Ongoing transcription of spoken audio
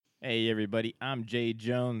Hey everybody, I'm Jay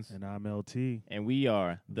Jones, And I'm LT. and we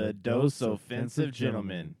are the Dose Offensive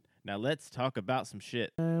Gentlemen. Now let's talk about some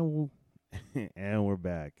shit. And, and we're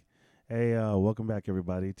back. Hey, welcome back,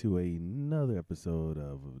 everybody, to another episode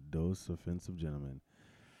of Dose Offensive Gentlemen.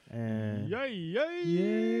 And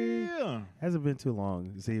Yeah. hasn't been too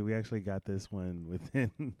long. See, we actually got this one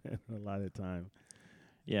within a lot of time.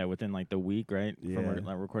 Yeah, within like the week, right? Yeah. From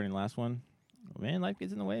like recording the last one. Man, life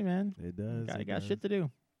gets in the way, man. It does. You got shit to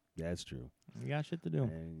do. That's true. You got shit to do.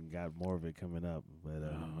 And got more of it coming up. But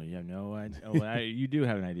You have no idea. Oh, you do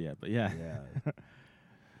have an idea, but yeah. Yeah.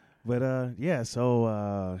 But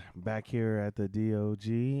so back here at the DOG,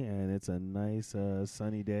 and it's a nice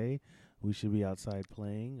sunny day. We should be outside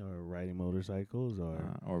playing or riding motorcycles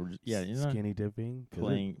or skinny dipping.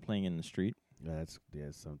 Playing in the street. That's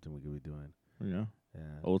something we could be doing. You know,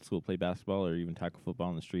 Yeah. old school play basketball or even tackle football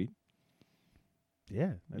in the street.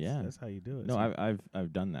 Yeah. That's how you do it. No,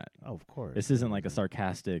 I've done that. Oh, of course. This isn't like a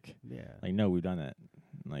sarcastic. Yeah. Like, no, we've done that.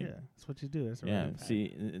 Like, yeah, that's what you do. That's yeah.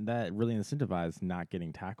 See, that really incentivizes not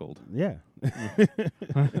getting tackled. Yeah.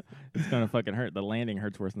 It's gonna fucking hurt. The landing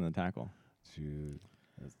hurts worse than the tackle. Shoot.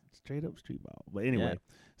 That's straight up street ball. But anyway,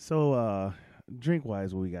 Yeah. so drink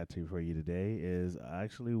wise, what we got for you today is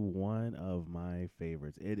actually one of my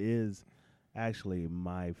favorites. It is actually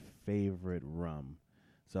my favorite rum.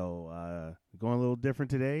 So going a little different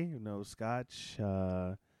today. No scotch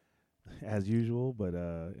as usual, but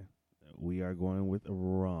we are going with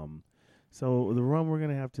rum. So the rum we're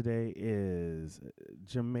going to have today is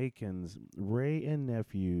Jamaicans Wray and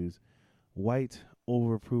Nephew's White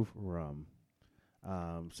Overproof Rum.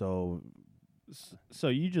 So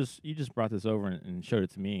you just brought this over and showed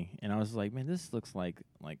it to me, and I was like, man, this looks like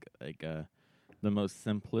the most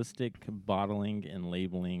simplistic bottling and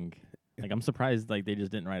labeling. Like, I'm surprised like they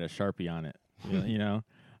just didn't write a Sharpie on it. You know.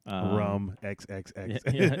 Rum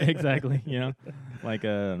XXX. Yeah, exactly. You know, like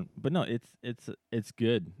but no, it's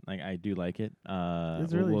good. Like, I do like it.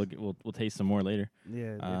 It's really we'll taste some more later.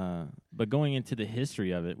 Yeah. But going into the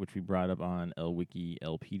history of it, which we brought up on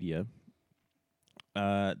Elpedia,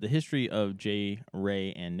 the history of J.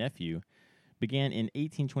 Wray and Nephew began in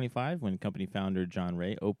 1825 when company founder John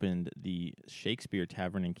Wray opened the Shakespeare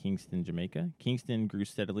Tavern in Kingston, Jamaica. Kingston grew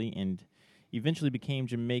steadily and eventually became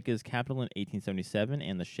Jamaica's capital in 1877,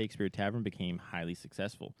 and the Shakespeare Tavern became highly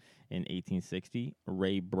successful. In 1860,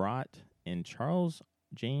 Wray brought in Charles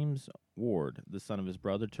James Ward, the son of his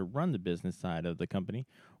brother, to run the business side of the company.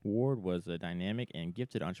 Ward was a dynamic and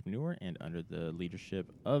gifted entrepreneur, and under the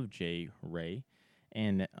leadership of J. Wray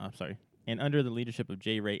and under the leadership of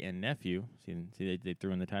J. Wray and Nephew, see they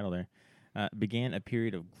threw in the title there, began a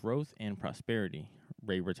period of growth and prosperity.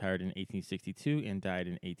 Wray retired in 1862 and died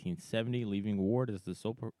in 1870, leaving Ward as the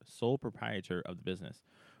sole proprietor of the business.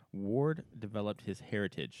 Ward developed his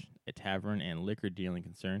heritage, a tavern and liquor dealing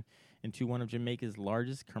concern, into one of Jamaica's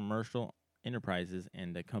largest commercial enterprises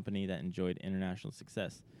and a company that enjoyed international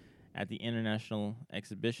success. At the International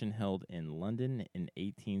Exhibition held in London in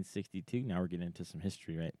 1862, now we're getting into some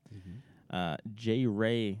history, right? Mm-hmm. J.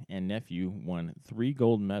 Wray and Nephew won 3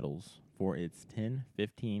 gold medals for its 10,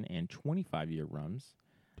 15, and 25-year rums.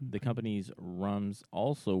 The company's rums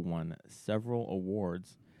also won several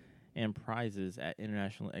awards and prizes at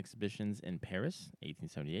international exhibitions in Paris,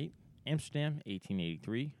 1878, Amsterdam,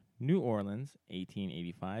 1883, New Orleans,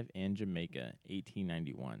 1885, and Jamaica,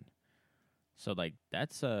 1891. So, like,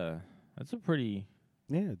 that's a pretty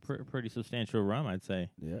pretty substantial rum, I'd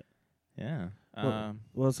say. Yeah. Yeah.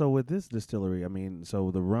 Well, so with this distillery, I mean,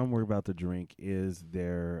 so the rum we're about to drink is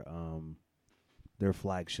their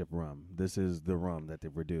flagship rum. This is the rum that they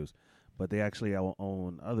produce, but they actually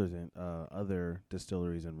own other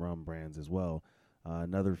distilleries and rum brands as well.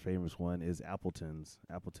 Another famous one is Appleton's.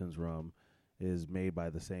 Appleton's rum is owned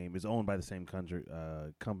by the same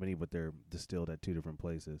company, but they're distilled at 2 different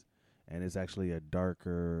places. And it's actually a dark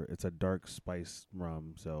spice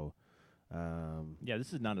rum. So, yeah,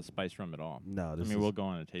 this is not a spice rum at all. No, we'll go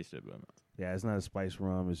on and taste it, but yeah, it's not a spice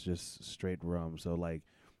rum. It's just straight rum. So, like,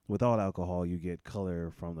 with all alcohol, you get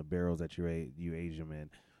color from the barrels that you age them in.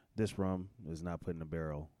 This rum is not put in a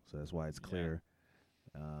barrel, so that's why it's clear.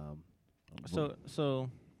 So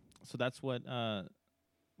that's what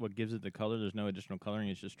gives it the color. There's no additional coloring.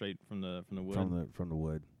 It's just straight from the wood. From the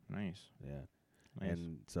wood. Nice. Yeah. Nice.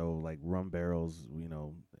 And so, like, rum barrels,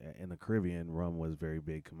 in the Caribbean, rum was a very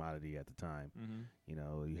big commodity at the time.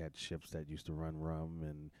 Mm-hmm. You had ships that used to run rum,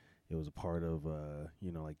 and it was a part of,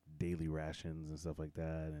 like daily rations and stuff like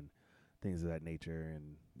that, and things of that nature.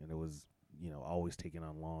 And it was, always taken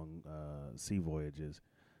on long sea voyages.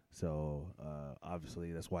 So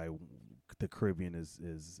obviously, that's why the Caribbean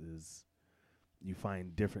is you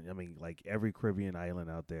find different. I mean, like every Caribbean island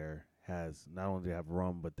out there has not only do they have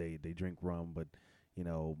rum, but they drink rum, but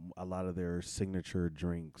a lot of their signature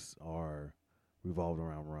drinks are revolved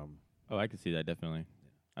around rum. Oh, I can see that definitely.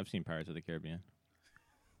 I've seen Pirates of the Caribbean.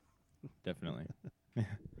 Definitely.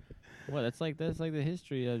 Well, that's like the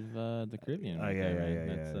history of the Caribbean. Oh, Right yeah, there, yeah, right?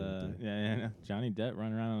 yeah, That's yeah. yeah. Johnny Depp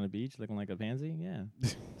running around on the beach looking like a pansy. Yeah,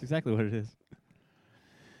 that's exactly what it is.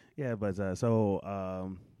 Yeah, but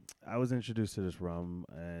I was introduced to this rum,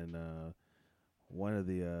 and one of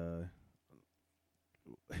the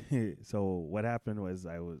so what happened was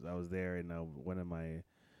I was there, and one of my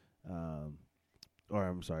um, or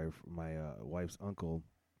I'm sorry, my wife's uncle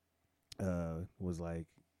was like,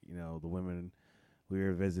 the women we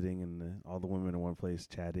were visiting, and all the women in one place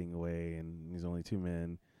chatting away, and there's only two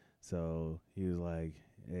men, so he was like,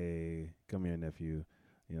 "Hey, come here, nephew.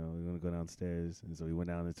 We're gonna go downstairs." And so we went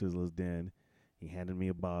down into his little den. He handed me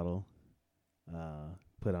a bottle,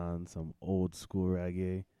 put on some old school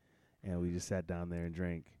reggae, and we just sat down there and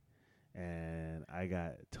drank. And I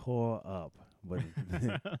got tore up. But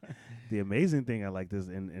the amazing thing I like this,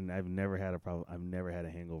 and I've never had a problem. I've never had a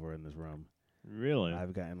hangover in this rum. Really?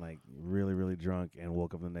 I've gotten like really, really drunk and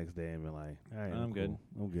woke up the next day and been like, all right, I'm good.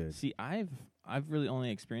 Cool. I'm good. See, I've really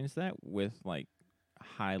only experienced that with like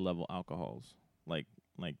high level alcohols, like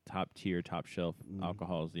top tier, top shelf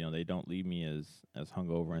alcohols. They don't leave me as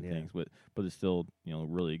hungover and things, but it's still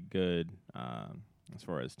really good as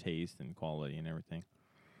far as taste and quality and everything.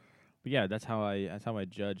 But yeah, that's how I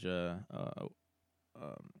judge an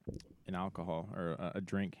alcohol or a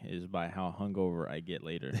drink is by how hungover I get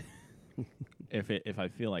later. If I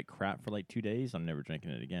feel like crap for like 2 days, I'm never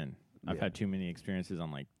drinking it again. I've had too many experiences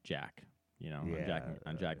on like Jack,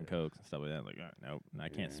 on Jack and Cokes and stuff like that. Like, nope, I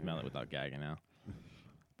can't smell it without gagging now.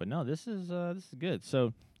 But no, this is good.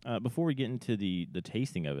 So before we get into the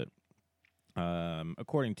tasting of it,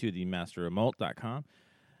 according to the masterofmalt.com,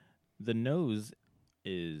 the nose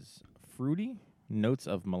is fruity, notes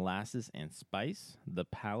of molasses and spice. The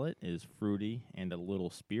palate is fruity and a little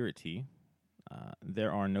spirity.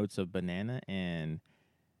 There are notes of banana and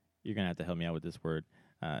you're gonna have to help me out with this word.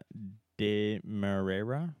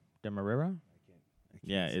 Demerara. Demerara.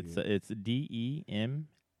 Yeah, it's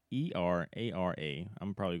DEMERARA.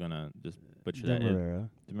 I'm probably gonna just butcher Demerara.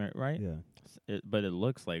 that. Right? Yeah. But it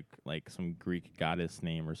looks like some Greek goddess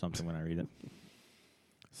name or something when I read it.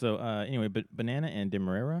 So anyway, but banana and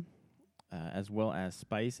demerara, as well as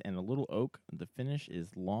spice and a little oak. The finish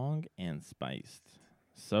is long and spiced.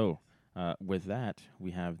 So with that,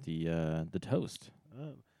 we have the toast.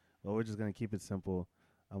 Well, we're just gonna keep it simple.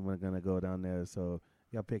 I'm gonna go down there. So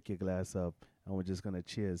y'all pick your glass up, and we're just gonna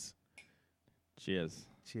cheers. Cheers.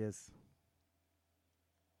 Cheers.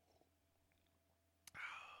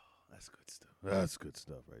 That's good stuff. That's good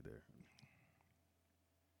stuff right there.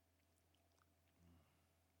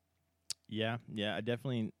 Yeah, I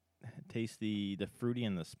definitely taste the fruity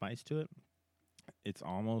and the spice to it. It's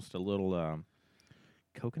almost a little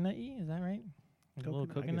coconut-y. Is that right? Like a little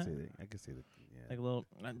coconut. I can see that. Yeah. Like a little.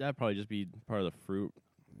 That'd probably just be part of the fruit.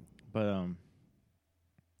 But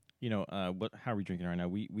how are we drinking right now?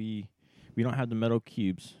 We don't have the metal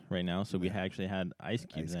cubes right now, so we actually had ice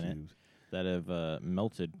cubes in it that have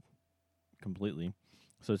melted completely.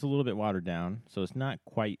 So it's a little bit watered down. So it's not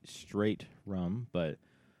quite straight rum, but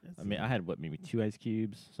I had maybe 2 ice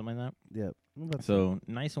cubes, something like that. Yeah. So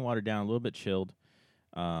nice and watered down, a little bit chilled.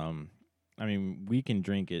 We can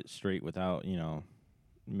drink it straight without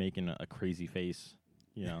making a crazy face,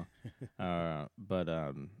 but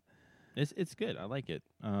it's good. I like it.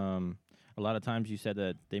 A lot of times you said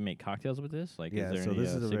that they make cocktails with this. Like, yeah, is there so any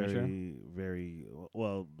this is a signature? very, very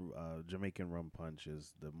well. Jamaican rum punch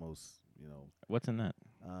is the most. What's in that?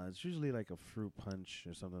 It's usually like a fruit punch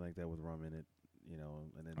or something like that with rum in it.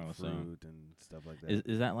 And then fruit and stuff like that.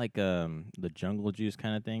 Is that like the jungle juice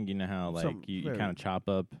kind of thing? You know how like you kind of chop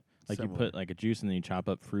up, like similar. You put like a juice and then you chop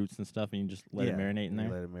up fruits and stuff and you just let it marinate in there?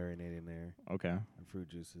 Let it marinate in there. Okay. And fruit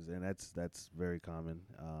juices, and that's very common.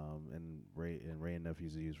 And Ray and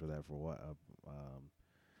Nephew's used for that for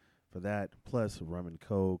that. Plus rum and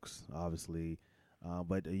cokes, obviously.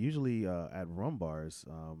 But usually at rum bars,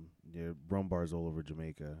 there are rum bars all over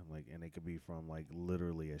Jamaica, and it could be from like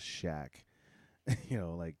literally a shack.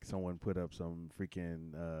 Like someone put up some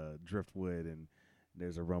freaking driftwood and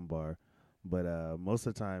there's a rum bar. But most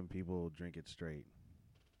of the time, people drink it straight.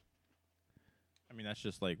 That's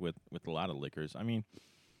just like with a lot of liquors.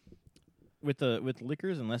 With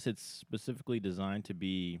liquors, unless it's specifically designed to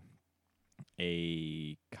be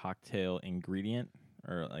a cocktail ingredient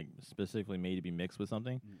or like specifically made to be mixed with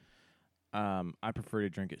something, I prefer to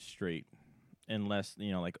drink it straight. unless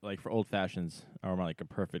like for old fashions are like a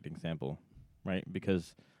perfect example, right?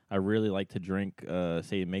 Because I really like to drink,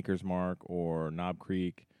 say Maker's Mark or Knob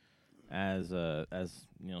Creek, as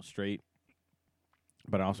straight,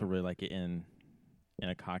 but I also really like it in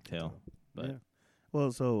a cocktail. But yeah.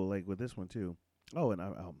 Well, so like with this one too. Oh, and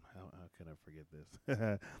how can I forget this?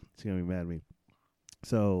 She's gonna be mad at me.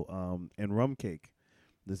 So, in rum cake,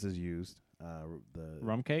 this is used. The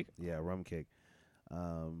rum cake. Yeah, rum cake.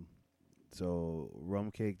 So rum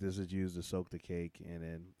cake, this is used to soak the cake in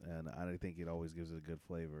it, and I think it always gives it a good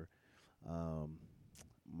flavor.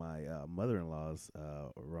 My mother-in-law's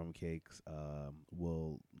rum cakes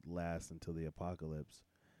will last until the apocalypse.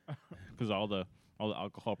 Because all the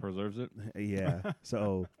alcohol preserves it. Yeah.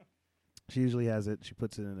 So she usually has it. She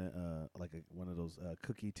puts it in one of those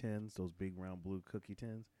cookie tins, those big round blue cookie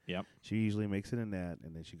tins. Yep. She usually makes it in that,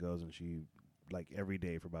 and then she goes and she, like every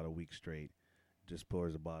day for about a week straight, just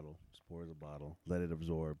pours a bottle, let it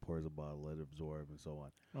absorb, pours a bottle, let it absorb, and so on.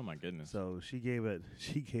 Oh my goodness. So she gave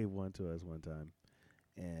one to us one time,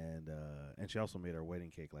 and she also made our wedding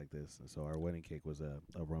cake like this. And so our wedding cake was a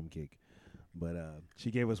rum cake, but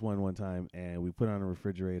she gave us one time, and we put it on the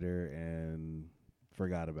refrigerator and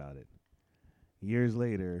forgot about it. Years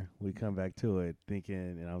later, we come back to it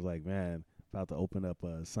thinking, and I was like, man, about to open up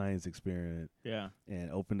a science experiment. Yeah. And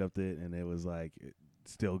opened up it, and it was like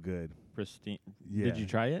still good. Pristine. Yeah. Did you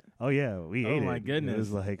try it? Oh yeah, we ate it. Oh my goodness. It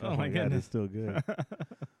was like, oh my god, it's still good.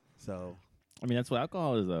 So, I mean, that's what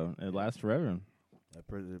alcohol is, though. It lasts forever.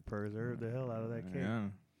 It preserved the hell out of that cake. Yeah.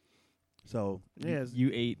 So yeah, You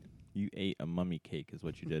ate a mummy cake, is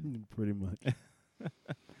what you did. pretty much.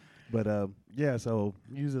 But yeah, so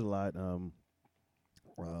use it a lot.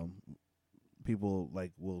 People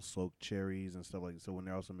like will soak cherries and stuff like that. So when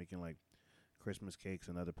they're also making like Christmas cakes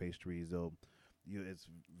and other pastries, it's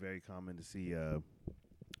very common to see a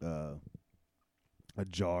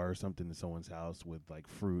jar or something in someone's house with like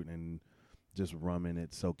fruit and just rum in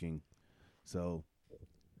it soaking. So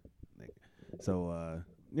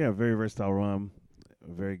yeah, very versatile rum,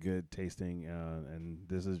 very good tasting, and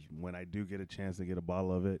this is when I do get a chance to get a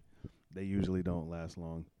bottle of it. They usually don't last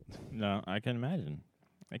long. No, I can imagine.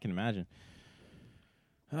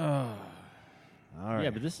 All right. Yeah,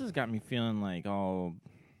 but this has got me feeling like all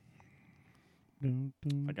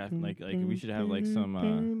like we should have like some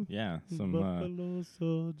Buffalo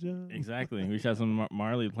Soldier. exactly. We should have some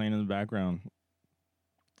Marley playing in the background.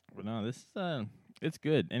 But no, this is it's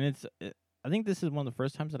good, and I think this is one of the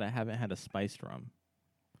first times that I haven't had a spiced rum,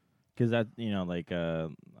 because that like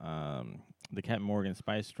the Captain Morgan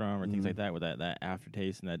spiced rum or things like that with that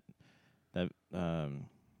aftertaste and that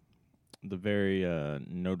the very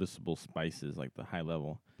noticeable spices, like the high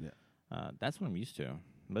level. Yeah. That's what I'm used to.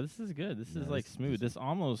 But this is good. This is like smooth. This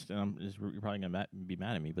almost, and you're probably gonna be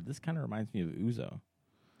mad at me, but this kind of reminds me of ouzo.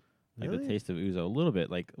 Like Really? the taste of ouzo, a little bit,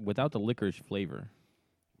 like without the licorice flavor.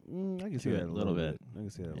 I can see that a little bit. I can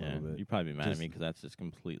see that a Yeah, little bit. you'd probably be mad at me because that's just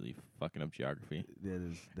completely fucking up geography. That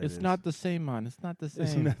It's is. not the same, man. It's not the It's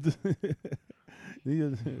same. not the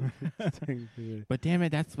But damn it,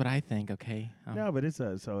 that's what I think. Okay. No, but it's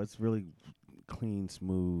it's really clean,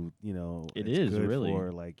 smooth. It it's is good really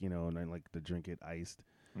for like and I like to drink it iced,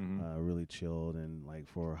 Mm-hmm. really chilled, and like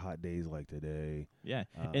for hot days like today. Yeah,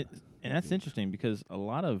 and that's interesting because a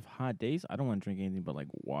lot of hot days I don't want to drink anything but like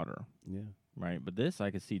water. Yeah, right. But this I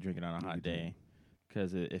could see drinking on a hot could drink. day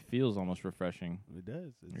because it feels almost refreshing. it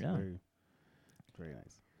does. It's Yeah. very, very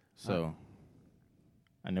nice. So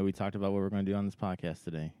I know we talked about what we're going to do on this podcast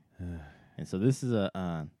today, and so this is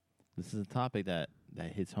a topic that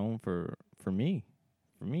hits home for me.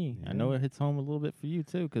 Yeah. I know it hits home a little bit for you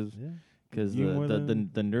too, because You more the than-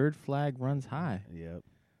 nerd flag runs high. Yep.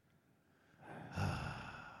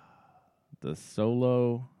 The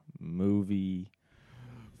Solo movie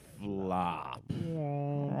flop.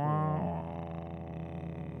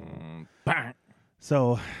 Bang.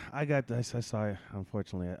 So I got this. I saw.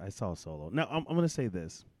 Unfortunately, I saw Solo. Now I'm going to say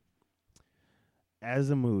this. As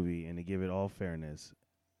a movie, and to give it all fairness,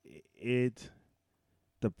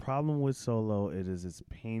 the problem with Solo it's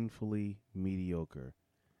painfully mediocre.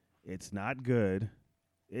 It's not good.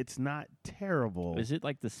 It's not terrible. Is it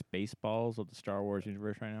like the Spaceballs of the Star Wars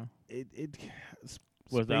universe right now?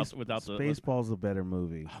 Without the Spaceballs a better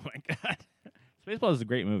movie. Oh my god, Spaceballs is a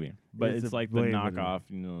great movie, but It's it's a like the way better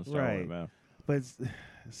knockoff, Star Right. Wars about. But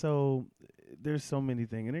so there's so many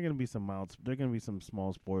things, and there are gonna be some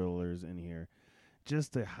small spoilers in here,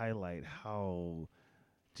 just to highlight how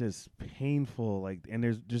just painful. Like, and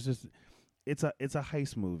there's just it's a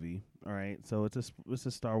heist movie, all right. So it's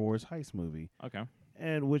a Star Wars heist movie, Okay.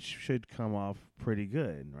 and which should come off pretty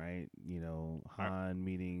good, right? Right. Han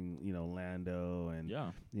meeting Lando and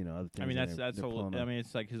Yeah. other things. I mean, that that's they're whole. pulling I off. mean,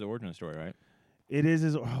 it's like his origin story, right? It is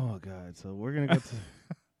his. Oh God! So we're gonna go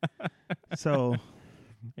to. So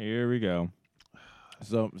Here we go.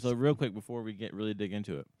 So real quick before we get really dig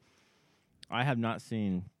into it, I have not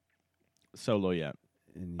seen Solo yet.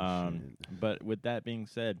 and you shouldn't. But with that being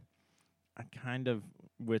said, I kind of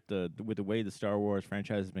with the way the Star Wars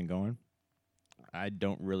franchise has been going, I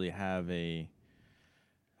don't really have a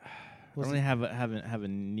I Well, don't really have a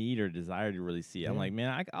need or desire to really see it. I'm Yeah. like,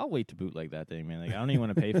 man, I'll wait to bootleg that thing, man. Like, I don't even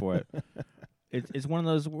want to pay for it. It's one of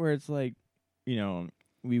those where it's like,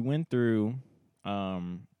 we went through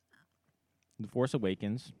The Force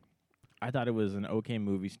Awakens. I thought it was an okay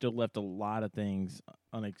movie. Still left a lot of things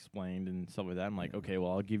unexplained and stuff like that. I'm like, okay,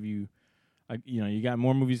 well, I'll give you, you got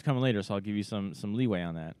more movies coming later, so I'll give you some leeway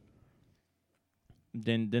on that.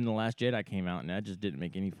 Then The Last Jedi came out, and that just didn't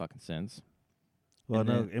make any fucking sense. Well, and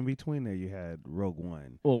no. then- In between there, you had Rogue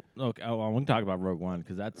One. Well, okay, I want to talk about Rogue One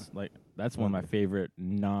because that's one of my favorite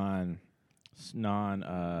non Main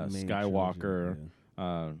Skywalker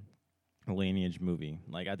trilogy, lineage movie.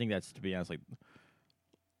 Like, I think that's, to be honest,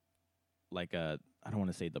 I don't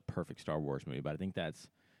want to say the perfect Star Wars movie, but I think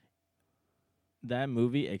that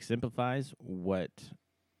movie exemplifies what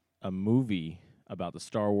a movie about the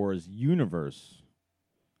Star Wars universe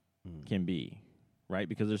Mm. can be, right?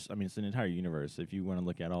 Because it's an entire universe. If you want to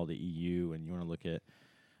look at all the EU and you want to look at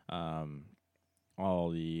all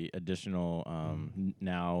the additional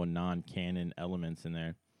now non-canon elements in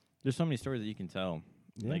there, there's so many stories that you can tell,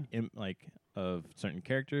 Yeah. like of certain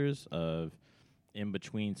characters, of in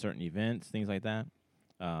between certain events, things like that.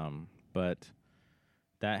 But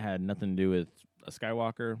that had nothing to do with a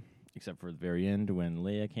Skywalker, except for the very end when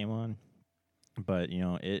Leia came on. But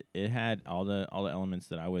it had all the elements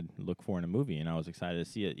that I would look for in a movie, and I was excited to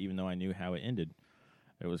see it, even though I knew how it ended.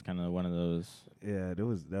 It was kind of one of those. Yeah, that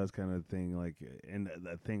was kind of the thing. Like, and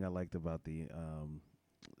the thing I liked about the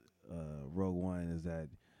Rogue One is that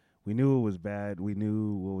we knew it was bad. We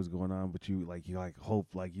knew what was going on, but you hope,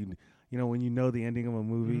 like when you know the ending of a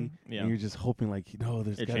movie, Yeah. and you're just hoping there's It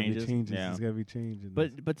got to be changes, changes. yeah. There's got to be changes.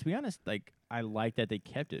 But to be honest, like, I like that they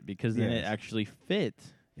kept it because then it Yes. actually fit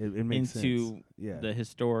it makes into sense. Yeah. the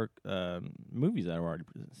historic movies that are already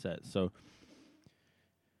set. So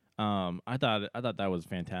I thought that was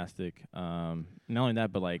fantastic. Not only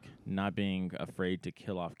that, but like not being afraid to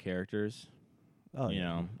kill off characters. Oh,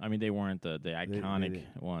 yeah. I mean, they weren't the iconic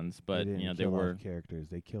didn't- ones, but they didn't they kill were. off characters.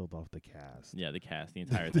 They killed off the cast. Yeah, the cast, the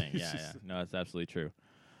entire thing. Yeah. No, that's absolutely true.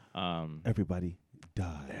 Everybody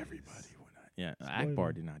died. Yeah, Spoiler.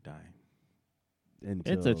 Akbar did not die.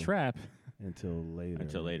 Until, It's a trap until later.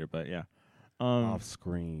 until later, but yeah. Off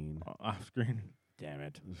screen. Off screen. Damn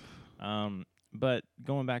it. But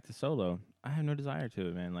going back to Solo, I have no desire to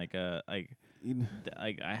it, man. Like I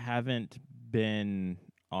haven't been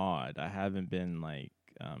awed. I haven't been like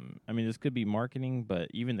I mean, this could be marketing, but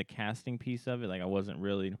even the casting piece of it, like I wasn't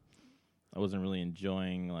really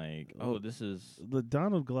enjoying like, oh, this is The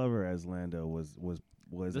Donald Glover as Lando was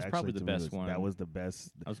That's actually probably the to me best one. That was the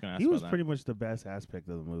best. I was going to ask He about was that. pretty much the best aspect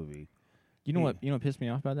of the movie. You know what pissed me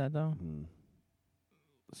off about that though? Mm.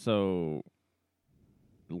 So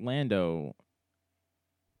Lando,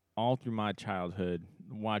 all through my childhood,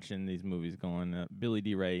 watching these movies, going Billy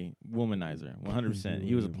D. Ray, womanizer, 100%.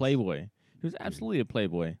 He was a Williams. playboy. He was absolutely a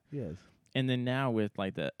playboy. Yes. And then now with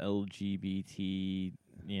like the LGBT,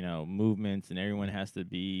 movements, and everyone has to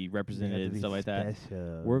be represented and stuff like that,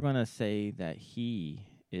 we're gonna say that he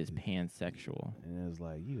is pansexual. And it was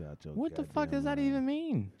like, you out your What the fuck goddamn does that mind. even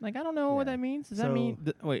mean? Like, I don't know what Yeah. that means. Does that So- mean?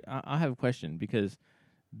 Wait, I have a question because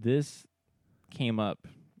this came up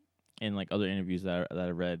in like other interviews that I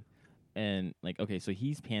read, and like, okay, so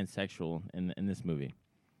he's pansexual in this movie.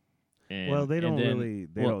 And, Well, they and don't then- really.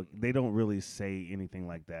 They don't really say anything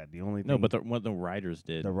like that. The only thing No, but what the writers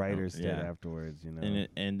did. the writers said yeah. afterwards,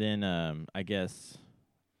 And then I guess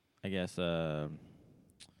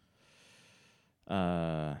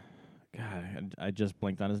God, I just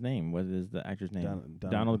blanked on his name. What is the actor's name?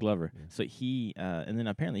 Donald Glover. yeah. So he and then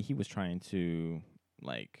apparently he was trying to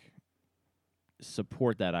like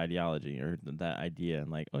support that ideology or that idea,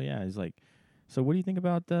 and like, oh yeah, he's like, so what do you think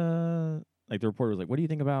about like the reporter was like, what do you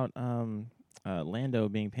think about Lando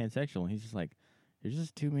being pansexual? And he's just like, there's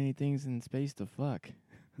just too many things in space to fuck.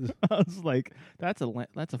 I was like, that's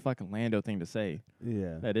a fucking Lando thing to say.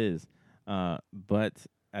 Yeah. That is. But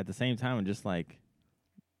at the same time, I'm just like,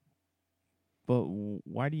 but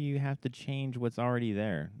why do you have to change what's already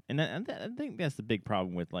there? And I think that's the big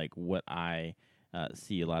problem with like what I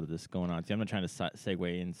see a lot of this going on. See, I'm not trying to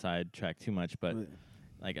segue and sidetrack too much, but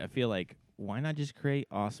Like, I feel like why not just create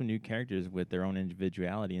awesome new characters with their own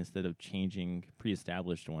individuality instead of changing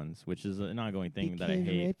pre-established ones, which is an ongoing thing that I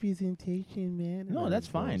hate. Representation, man. No, that's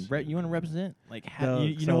fine. You want to represent, like,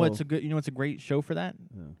 you know what's a good, what's a great show for that?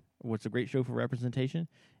 What's a great show for representation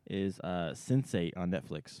is Sense8 on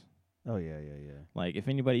Netflix. Oh yeah. Like, if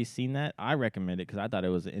anybody's seen that, I recommend it because I thought it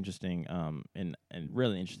was an interesting and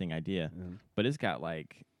really interesting idea. But it's got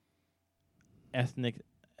like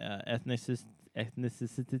ethnicities.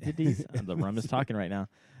 The rum is talking right now.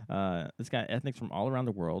 It's got ethnics from all around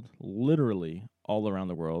the world, literally all around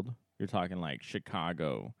the world. You're talking like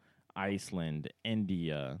Chicago, Iceland,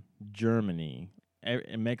 India, Germany,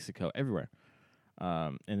 Mexico, everywhere,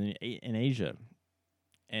 and then in Asia,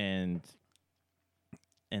 and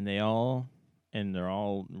they're all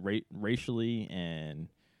racially and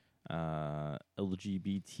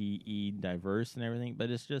LGBTE diverse and everything. But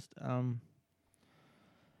it's just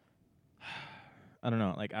I don't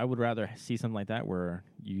know. Like, I would rather see something like that where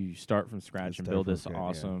you start from scratch and build this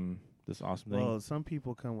awesome thing. Well, some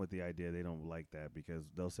people come with the idea they don't like that because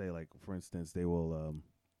they'll say, like, for instance, they will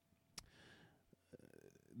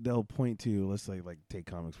they'll point to, let's say, like, take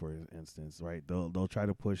comics for instance, right? They'll try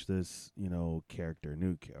to push this, character,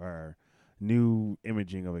 new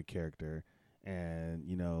imaging of a character, and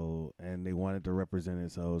and they wanted to represent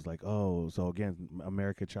it. So it was like, so again,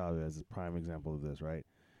 America Chavez is a prime example of this, right?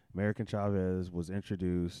 American Chavez was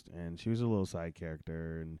introduced, and she was a little side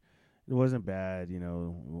character, and it wasn't bad,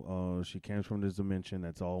 she came from this dimension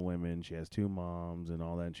that's all women. She has 2 moms and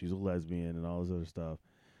all that, and she's a lesbian and all this other stuff,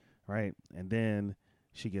 right? And then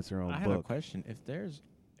she gets her own book. I have a question. If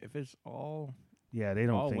it's all they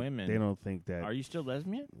don't think women, they don't think that. Are you still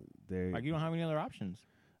lesbian? Like, you don't have any other options.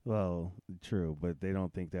 Well, true, but they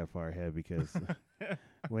don't think that far ahead because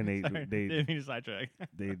when they didn't mean to sidetrack.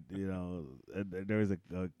 There was a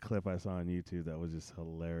clip I saw on YouTube that was just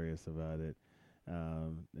hilarious about it,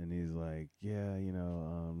 and he's like,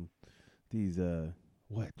 these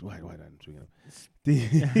why I'm speaking of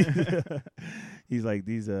he's like,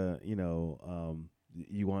 these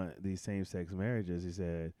you want these same sex marriages, he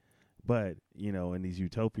said, but in these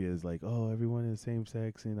utopias, like, everyone is same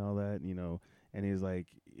sex and all that, and he's like,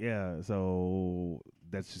 yeah, so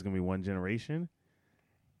that's just gonna be one generation.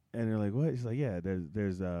 And they're like, what? He's like, yeah, there's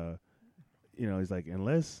he's like,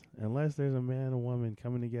 unless there's a man and woman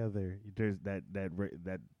coming together, there's that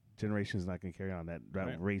generation is not gonna carry on. That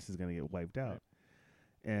right. Race is gonna get wiped out.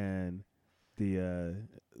 Right. And the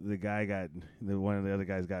guy one of the other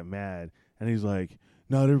guys got mad, and he's like,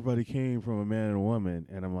 not everybody came from a man and a woman.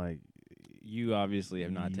 And I'm like, you obviously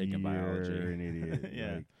have not taken biology. You're an idiot.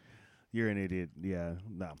 Yeah. Like, you're an idiot. Yeah.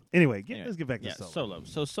 No. Anyway, let's get back to Solo.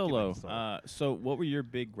 So Solo. So what were your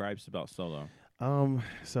big gripes about Solo?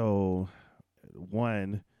 So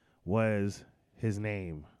one was his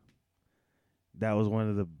name. That was one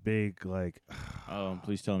of the big, like.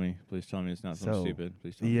 Please tell me it's not something stupid.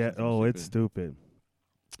 Please tell me. Yeah. It's stupid.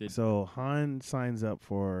 So Han signs up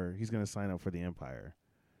he's going to sign up for the Empire,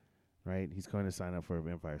 right? He's going to sign up for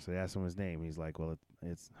the Empire. So they asked him his name. He's like, well,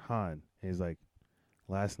 it's Han. And he's like,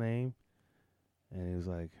 last name? And he was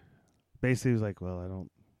like, basically, he was like, well, I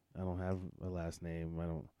don't have a last name. I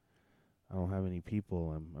don't have any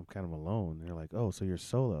people. I'm kind of alone. And they're like, oh, so you're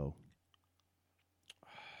Solo.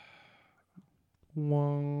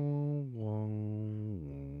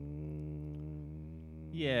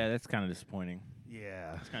 Yeah, that's kind of disappointing.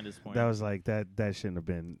 Yeah, it's kind of disappointing. That was like that shouldn't have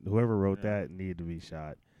been. Whoever wrote that needed to be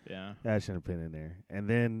shot. Yeah, that shouldn't have been in there. And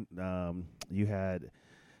then you had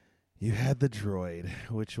the droid,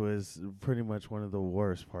 which was pretty much one of the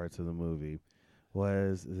worst parts of the movie.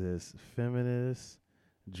 Was this feminist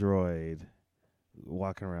droid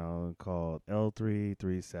walking around called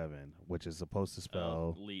L337, which is supposed to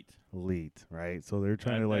spell elite, right? So they're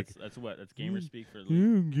trying to that's gamer speak for elite.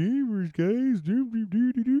 Yeah, gamers, guys, do.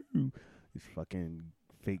 These fucking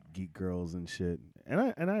fake geek girls and shit. And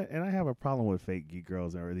I have a problem with fake geek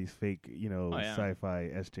girls or these fake,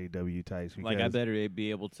 sci-fi SJW types. Like, I better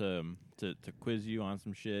be able to quiz you on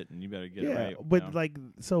some shit, and you better get it right. But like,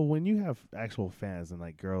 so when you have actual fans and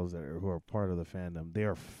like girls who are part of the fandom, they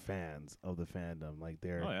are fans of the fandom. Like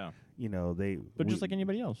they're, But just like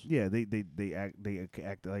anybody else. Yeah, they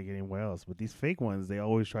act like anyone else. But these fake ones, they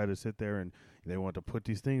always try to sit there and they want to put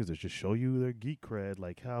these things that just show you their geek cred,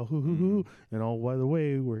 like how hoo. And by the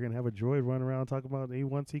way, we're gonna have a droid run around talking about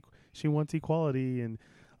she wants equality and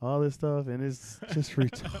all this stuff, and it's just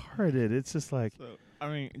retarded. It's just like,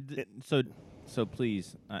 so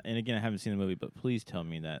please, and again, I haven't seen the movie, but please tell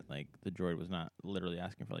me that like the droid was not literally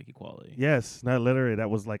asking for like equality. Yes, not literally.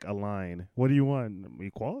 That was like a line. What do you want?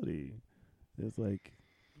 Equality. It's like,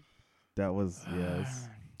 That was yes.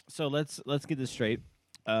 So let's get this straight.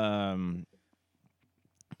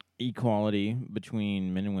 Equality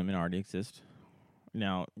between men and women already exists.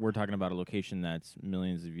 Now we're talking about a location that's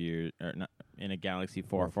millions of years, or not, in a galaxy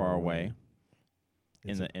far, far away.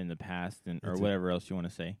 In the past, and or whatever else you want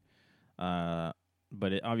to say.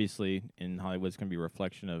 But it obviously in Hollywood it's going to be a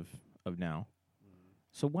reflection of now.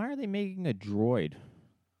 So why are they making a droid?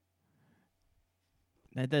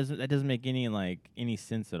 That doesn't make any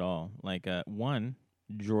sense at all. Like one,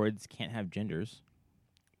 droids can't have genders.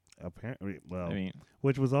 Apparently, well, I mean,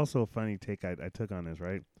 which was also a funny take I took on this,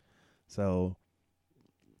 right? So,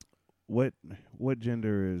 what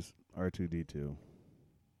gender is R2D2?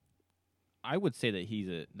 I would say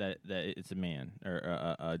that that it's a man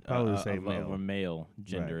or Probably the same of a male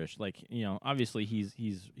genderish. Like obviously he's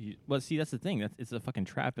well. See, that's the thing. It's a fucking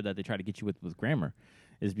trap that they try to get you with grammar,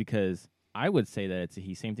 is because I would say that it's a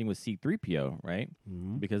he. Same thing with C-3PO, right?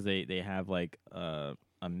 Mm-hmm. Because they have like a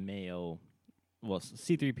male. Well,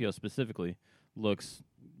 C-3PO specifically looks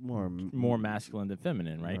more masculine than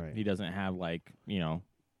feminine, right? He doesn't have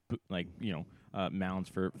mounds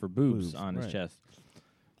for boobs on his chest.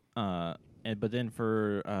 But then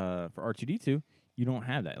for R2D2, you don't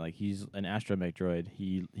have that. Like, he's an astromech droid.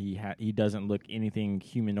 He doesn't look anything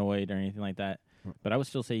humanoid or anything like that. But I would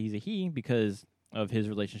still say he's a he because of his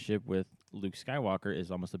relationship with Luke Skywalker is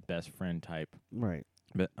almost a best friend type, right?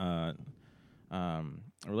 But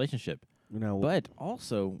relationship. But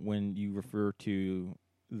also when you refer to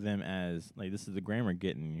them as, like, this is the grammar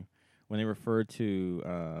getting you, when they refer to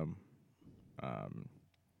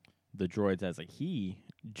the droids as a he,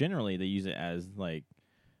 generally they use it as like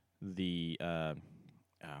the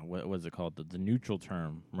what was it called, the neutral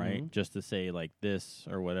term, right? Mm-hmm. Just to say like this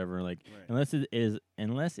or whatever, like unless it is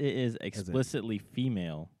explicitly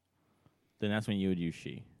female, then that's when you would use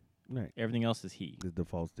she. Right. Everything else is he. It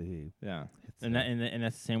defaults to he. Yeah. And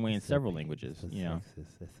that's the same way in several languages.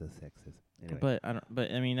 That's so sexist. Anyway.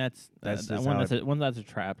 But I mean that's a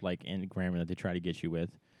trap, like, in grammar that they try to get you with.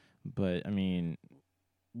 But I mean,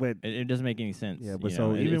 but it doesn't make any sense. Yeah. But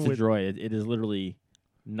so even it's with a droid, it is literally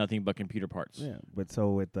nothing but computer parts. Yeah. But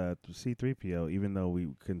so with C-3PO, even though we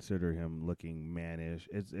consider him looking mannish,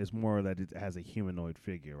 it's more that it has a humanoid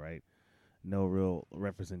figure, right? No real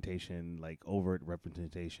representation, like overt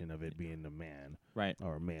representation of it being a man, right,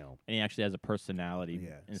 or a male. And he actually has a personality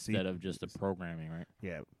instead of just a programming, right?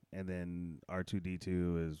 Yeah. And then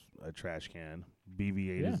R2D2 is a trash can.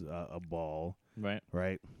 BB-8 is a ball, right?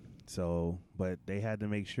 Right. So, but they had to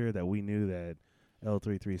make sure that we knew that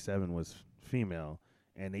L337 was female,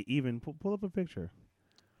 and they even pull up a picture.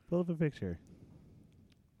 Pull up a picture.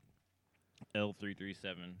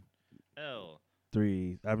 L337.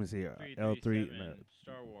 I'm gonna see L3. No.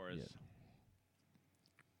 Star Wars. Yeah.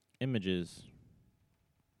 Images.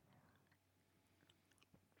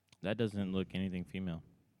 That doesn't look anything female.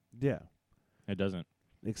 Yeah, it doesn't.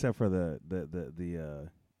 Except for the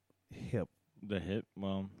hip. The hip.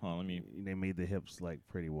 Well, hold on, let me. They made the hips like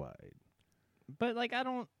pretty wide. But like I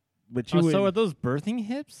don't. But you. So are those birthing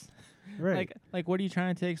hips? Right. Like what are you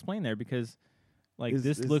trying to explain there? Because like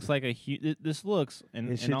this looks like a this looks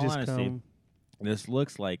in all honesty. This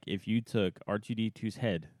looks like if you took R2D2's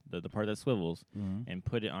head, the part that swivels, and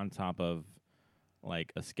put it on top of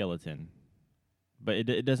like a skeleton. But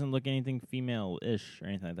it doesn't look anything female-ish or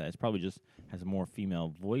anything like that. It's probably just has a more female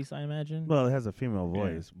voice, I imagine. Well, it has a female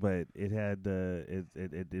voice, but it had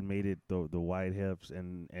it made it the wide hips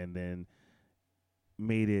and then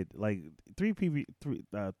made it like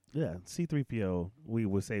C-3PO. We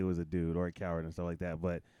would say it was a dude or a coward and stuff like that,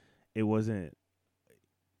 but it wasn't.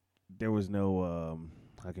 There was no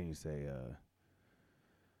how can you say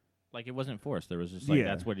like it wasn't forced. There was just like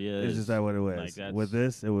that's what it is. It's just that what it was. Like with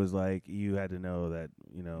this, it was like you had to know that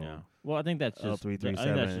Yeah. Well, I think that's just L337 I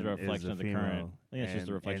think that's just a reflection of the current. I think it's just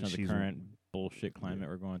a reflection of the she's current bullshit climate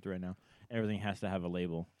we're going through right now. Everything has to have a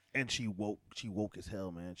label. And she woke as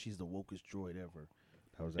hell, man. She's the wokest droid ever.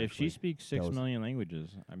 That was if she speaks 6 million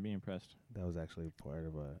languages, I'd be impressed. That was actually part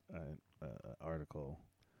of a article.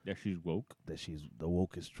 That she's woke? That she's the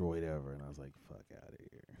wokest droid ever. And I was like, fuck out of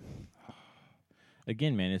here.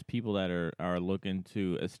 Again, man, it's people that are looking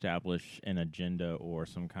to establish an agenda or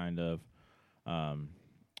some kind of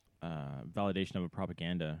validation of a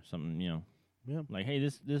propaganda. Something, like, hey,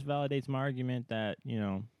 this validates my argument that,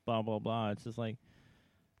 blah, blah, blah. It's just like,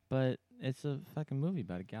 but it's a fucking movie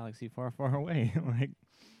about a galaxy far, far away. Like,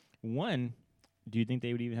 one, do you think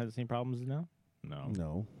they would even have the same problems as now?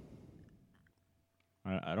 No.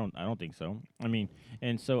 I don't think so. I mean,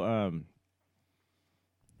 and so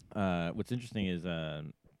what's interesting is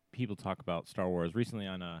people talk about Star Wars recently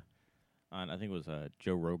on on I think it was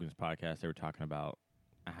Joe Rogan's podcast. They were talking about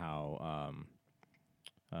how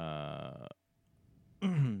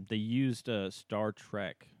they used Star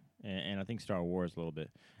Trek and I think Star Wars a little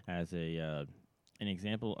bit as a an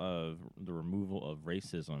example of the removal of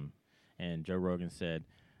racism. And Joe Rogan said,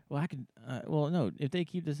 "Well, I could. Well, no. If they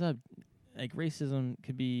keep this up, like racism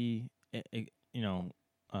could be,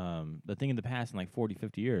 the thing in the past in like 40,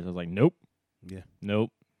 50 years." I was like, "Nope, Yeah.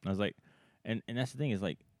 nope." I was like, and that's the thing is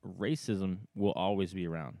like racism will always be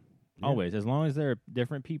around, Yeah. always, as long as there are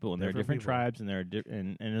different people and there are Different different people. tribes and there are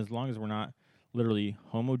and as long as we're not literally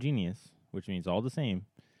homogeneous, which means all the same.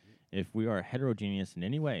 If we are heterogeneous in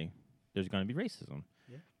any way, there's going to be racism.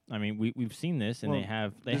 Yeah. I mean, we've seen this, and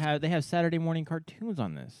Well, they have Saturday morning cartoons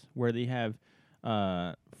on this, where they have,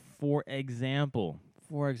 for example,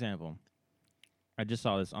 I just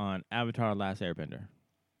saw this on Avatar: Last Airbender.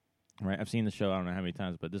 Right, I've seen the show I don't know how many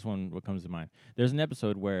times, but this one what comes to mind. There's an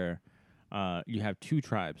episode where you have two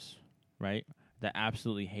tribes, right, that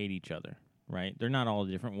absolutely hate each other. Right, they're not all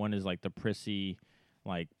different. One is like the prissy,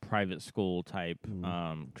 like private school type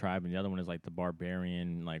tribe, and the other one is like the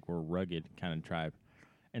barbarian, like we're rugged kind of tribe,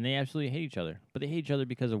 and they absolutely hate each other. But they hate each other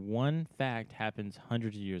because of one fact happens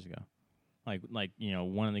hundreds of years ago, like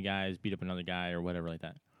one of the guys beat up another guy or whatever like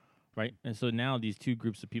that, right? And so now these two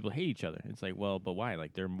groups of people hate each other. It's like, well, but why?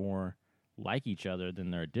 Like they're more like each other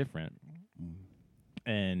than they're different,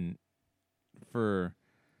 and for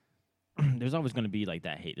there's always going to be like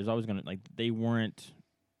that hate. There's always going to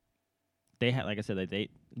they had, like I said, like they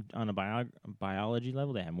on a biology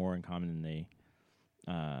level, they had more in common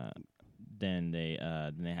than they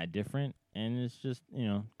had different. And it's just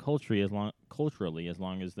culturally, as long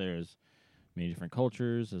as there's many different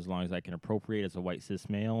cultures, as long as I can appropriate as a white cis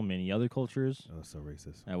male many other cultures. Oh, so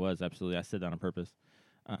racist. I was absolutely. I said that on purpose.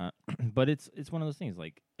 But it's one of those things.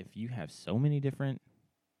 Like if you have so many different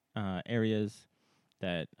areas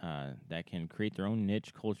that can create their own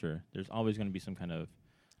niche culture, there's always going to be some kind of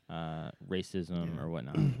racism or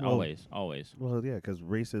whatnot. Always. Well, yeah, because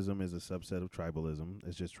racism is a subset of tribalism.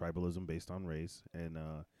 It's just tribalism based on race, and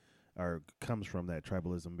or comes from that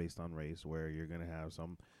tribalism based on race, where you're gonna have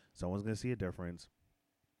someone's gonna see a difference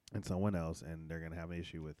in someone else, and they're gonna have an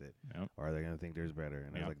issue with it, or they're gonna think there's better.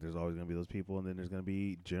 And there's always gonna be those people, and then there's gonna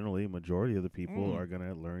be generally majority of the people are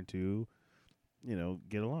gonna learn to,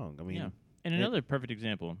 get along. I mean, yeah. And another perfect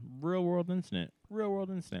example, real world incident. The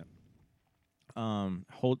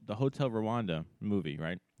Hotel Rwanda movie,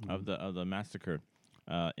 right? Of the massacre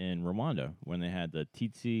in Rwanda when they had the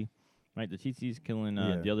Tutsi, right? The Tutsis killing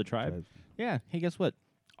the other tribe. Yeah. Hey, guess what?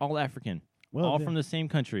 All African, from the same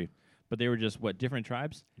country, but they were just different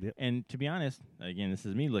tribes. Yep. And to be honest, again, this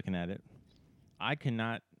is me looking at it. I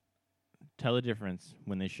cannot tell the difference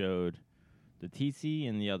when they showed the Tutsi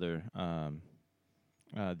and the other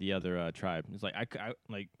tribe. It's like I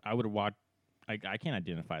would have watched. I can't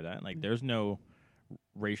identify that. Like, there's no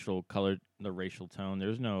racial color, the racial tone.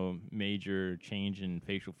 There's no major change in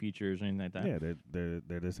facial features or anything like that. Yeah,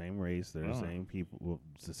 they're the same race. They're the same people. Well,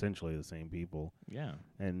 it's essentially the same people. Yeah.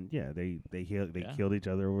 And yeah, they killed each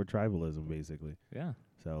other over tribalism, basically. Yeah.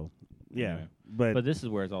 So yeah, Anyway. but But this is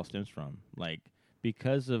where it all stems from. Like,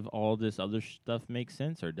 because of all this other stuff makes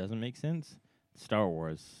sense or doesn't make sense, Star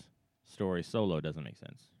Wars story Solo doesn't make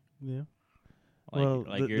sense. yeah.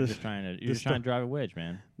 Like, you're just trying to drive a wedge,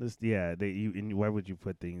 man. Why would you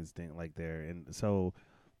put things like there? And so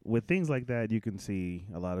with things like that, you can see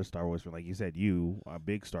a lot of Star Wars fans. Like you said, you are a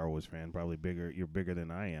big Star Wars fan, probably bigger. You're bigger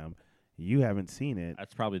than I am. You haven't seen it.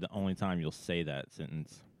 That's probably the only time you'll say that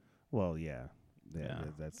sentence. Well, yeah.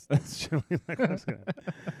 That's generally like what's gonna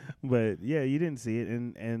happen. But yeah, you didn't see it,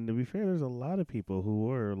 and to be fair, there's a lot of people who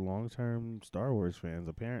were long-term Star Wars fans.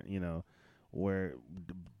 Apparently, where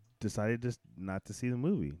decided just not to see the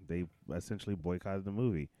movie. They essentially boycotted the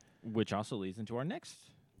movie, which also leads into our next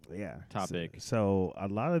topic. So a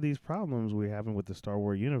lot of these problems we're having with the Star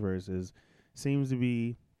Wars universe seems to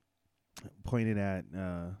be pointed at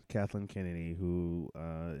Kathleen Kennedy, who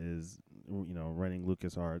is running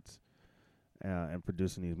LucasArts and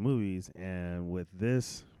producing these movies. And with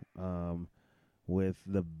this, with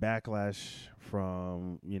the backlash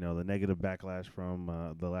from the negative backlash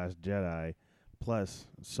from The Last Jedi, plus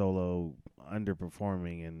Solo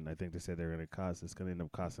underperforming, and I think they said it's going to end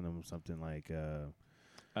up costing them something like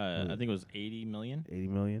I think it was $80 million. $80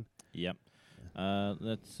 million. Yep.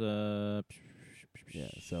 That's yeah.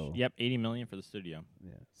 So yep, $80 million for the studio.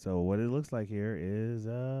 Yeah. So what it looks like here is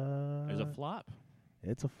there's a flop.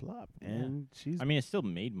 it's a flop, Yeah. and she's. I mean, it still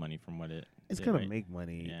made money from what it's did, gonna right? make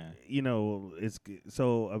money. Yeah. You know,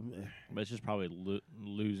 so But it's just probably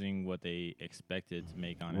losing what they expected to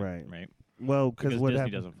make on right. it, right? Well, Because what Disney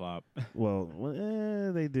happened? doesn't flop.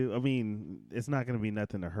 They do. I mean, it's not going to be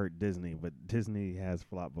nothing to hurt Disney, but Disney has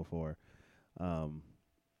flopped before. Um,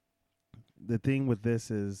 the thing with this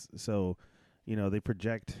is, so, they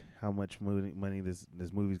project how much money this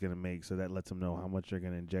movie's going to make, so that lets them know how much they're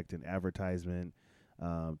going to inject in advertisement,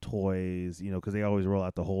 toys, because they always roll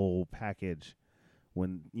out the whole package.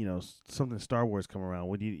 When something Star Wars come around,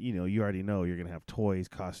 when you already know you're going to have toys,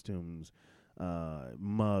 costumes,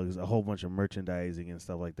 mugs, a whole bunch of merchandising and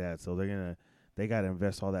stuff like that. So they got to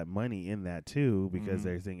invest all that money in that too, because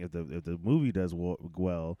they're thinking if the movie does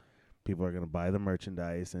well, people are going to buy the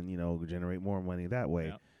merchandise and generate more money that way.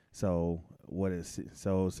 Yep. So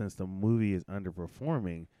since the movie is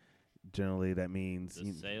underperforming, generally that means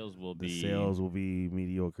The sales will be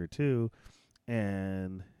mediocre too,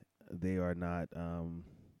 and they are not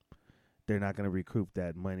they're not going to recoup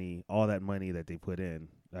that money, all that money that they put in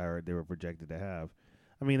or they were projected to have.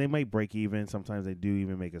 I mean, they might break even. Sometimes they do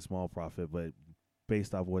even make a small profit, but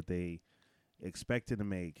based off what they expected to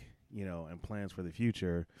make, and plans for the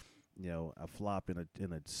future, a flop in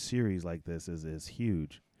a series like this is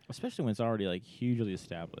huge. especially when it's already like hugely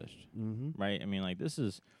established, right? I mean, like this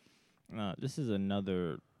is a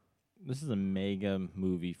mega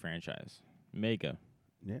movie franchise, mega.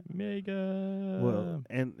 Yeah. Mega. Well,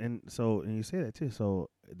 and you say that too.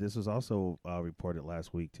 So this was also reported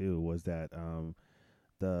last week too. Was that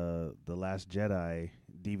the Last Jedi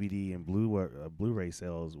DVD and Blu-ray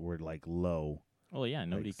sales were like low. Oh yeah,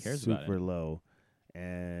 nobody like cares about it. Super low.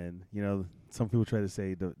 And some people try to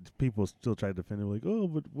say people still try to defend it, like, oh,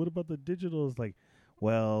 but what about the digital? It's like,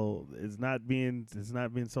 well, it's not being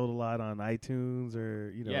sold a lot on iTunes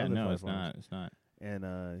or yeah, other no, platforms. it's not. And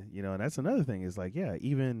and that's another thing is like, yeah,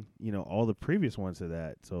 even all the previous ones to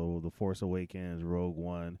that. So The Force Awakens, Rogue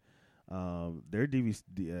One, their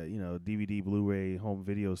DVD, Blu-ray, home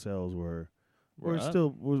video sales were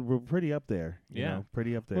pretty up there. Yeah.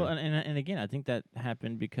 Pretty up there. Well, and again, I think that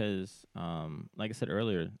happened because, like I said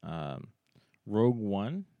earlier, Rogue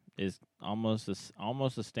One is almost a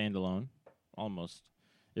standalone. Almost,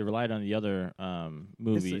 it relied on the other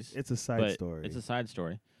movies. It's a side story. It's a side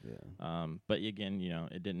story. Yeah. But again,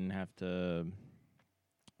 it didn't have to.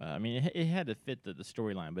 I mean, it had to fit the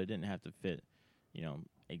storyline, but it didn't have to fit,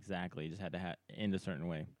 exactly. It just had to end a certain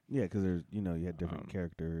way. Yeah, because there's you had different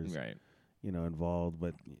characters, right? Involved,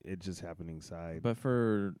 but it just happening side. But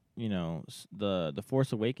for the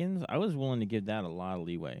Force Awakens, I was willing to give that a lot of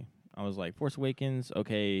leeway. I was like, Force Awakens,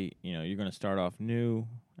 okay, you're gonna start off new,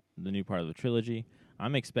 the new part of the trilogy.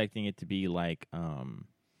 I'm expecting it to be like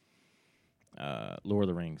Lord of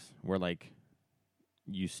the Rings, where like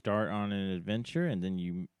you start on an adventure and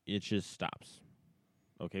then it just stops.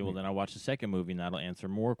 Okay, well then I'll watch the second movie and that'll answer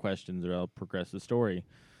more questions or I'll progress the story.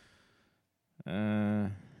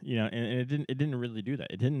 And it didn't really do that.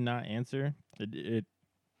 It did not answer. It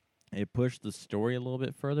pushed the story a little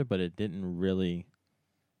bit further, but it didn't really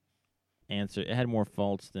answer. It had more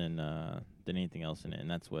faults than anything else in it, and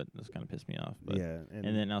that's what kind of pissed me off. But, yeah,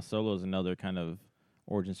 and then now Solo is another kind of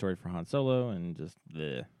origin story for Han Solo, and just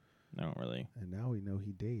I don't really. And now we know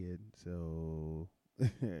he dead, so.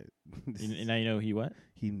 Now you know he what?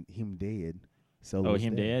 Him dead. Solo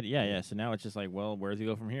him dead? Yeah. So now it's just like, well, where does he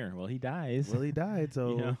go from here? Well, he dies. Well, he died.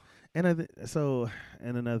 So, and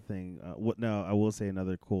another thing. Now I will say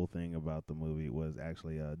another cool thing about the movie was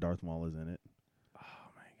actually Darth Maul is in it. Oh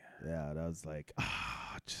my god. Yeah, that was like,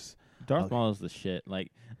 just Darth Maul is the shit.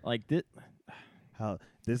 Like this. How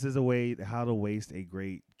this is a way how to waste a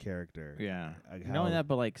great character. Yeah. Not only that,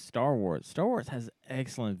 but like Star Wars. Star Wars has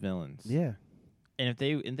excellent villains. Yeah. And if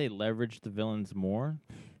they leverage the villains more,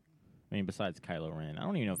 I mean, besides Kylo Ren, I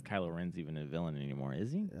don't even know if Kylo Ren's even a villain anymore.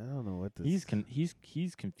 Is he? I don't know what this.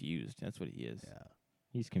 He's confused. That's what he is. Yeah.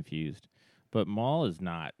 He's confused. But Maul is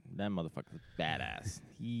not. That motherfucker's badass.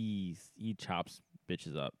 He chops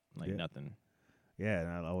bitches up like nothing. Yeah, and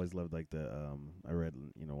I always loved like the I read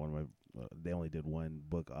one of my they only did one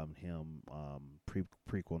book on him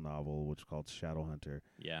prequel novel which is called Shadowhunter.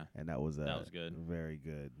 Yeah. And that was good. Very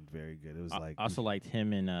good. Very good. It was like also liked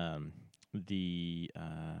him in the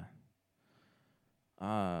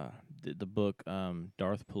book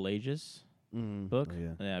Darth Plagueis book.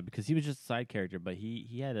 Oh, yeah, because he was just a side character, but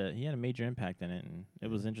he had a major impact in it, and it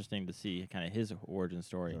was interesting to see kind of his origin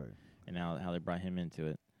story and how they brought him into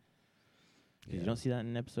it. Because you don't see that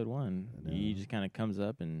in episode 1. He just kind of comes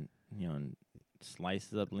up and and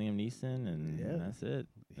slices up Liam Neeson, and that's it.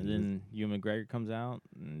 And then Ewan McGregor comes out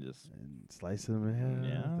and just slices him in half.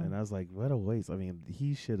 Yeah. And I was like, what a waste. I mean,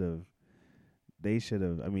 he should have. They should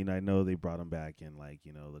have. I mean, I know they brought him back in like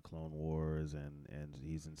the Clone Wars, and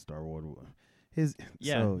he's in Star Wars. He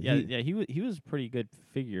was a pretty good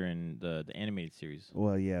figure in the animated series.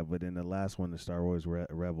 Well, yeah, but in the last one, the Star Wars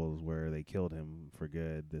Rebels, where they killed him for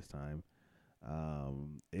good this time,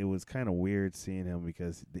 it was kind of weird seeing him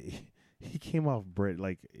because he came off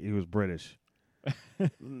like he was British.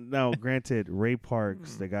 Now, granted, Ray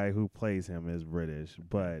Parks, the guy who plays him, is British,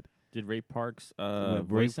 but did Ray Parks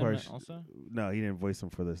voice him also? No, he didn't voice him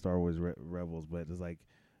for the Star Wars Rebels, but it's like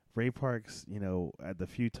Ray Parks, at the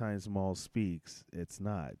few times Maul speaks, it's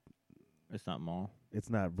not Maul. It's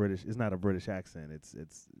not British. It's not a British accent. It's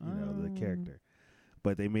the character.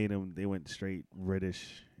 But they went straight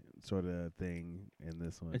British sort of thing in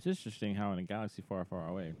this one. It's interesting how in a galaxy far, far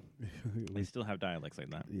away, they still have dialects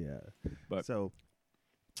like that. Yeah. But so,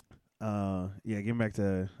 getting back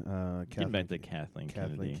to Kathleen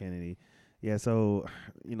Kennedy. Yeah, so,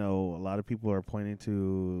 a lot of people are pointing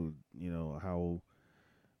to, how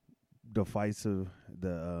divisive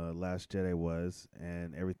the Last Jedi was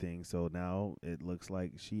and everything. So now it looks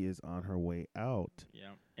like she is on her way out. Yeah.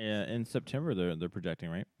 In September they're projecting,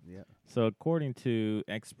 right? Yeah. So according to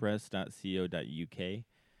express.co.uk,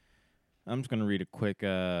 I'm just going to read a quick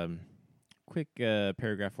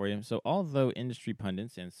paragraph for you. So although industry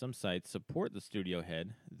pundits and some sites support the studio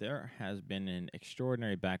head, there has been an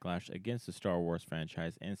extraordinary backlash against the Star Wars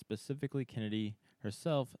franchise and specifically Kennedy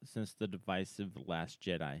herself since the divisive Last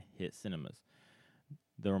Jedi hit cinemas.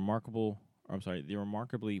 The remarkably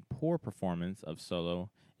poor performance of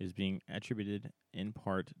Solo is being attributed in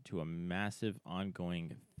part to a massive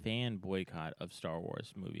ongoing fan boycott of Star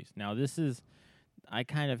Wars movies. Now, I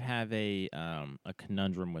kind of have a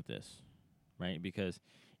conundrum with this, right? Because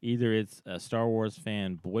either it's a Star Wars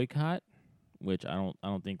fan boycott, which I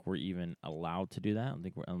don't think we're even allowed to do that. I don't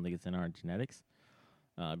think it's in our genetics.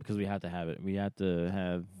 Because we have to have it. We have to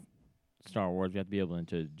have Star Wars. We have to be able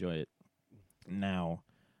to enjoy it. Now,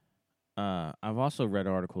 I've also read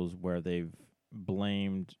articles where they've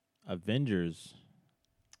blamed Avengers,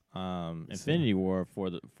 Infinity War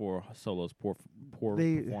for Solo's poor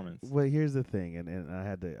performance. Well, here's the thing, and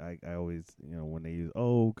I always when they use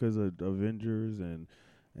because of Avengers and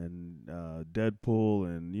Deadpool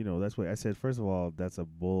and that's what I said. First of all, that's a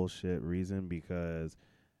bullshit reason because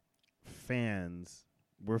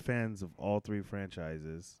we're fans of all three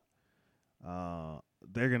franchises.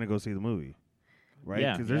 They're gonna go see the movie, right?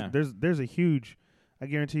 Yeah, Because there's a huge, I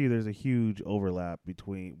guarantee you, there's a huge overlap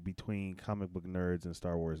between comic book nerds and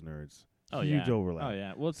Star Wars nerds. Huge overlap. Oh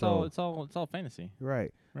yeah. Well, it's all fantasy.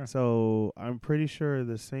 Right. Yeah. So I'm pretty sure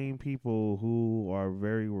the same people who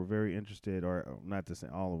were very interested, or not to say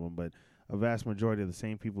all of them, but a vast majority of the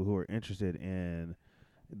same people who are interested in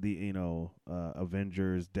the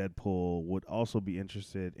Avengers, Deadpool would also be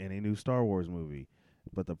interested in a new Star Wars movie.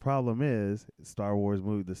 But the problem is Star Wars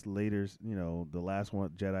movie, this later, the last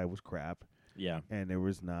one, Jedi, was crap. Yeah. And there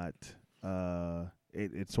was not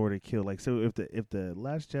it sort of killed, like, so if the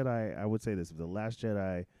Last Jedi, I would say this, if the Last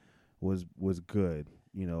Jedi was good,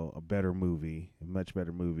 a better movie, a much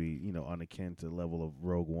better movie, on akin to the level of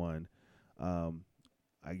Rogue One, I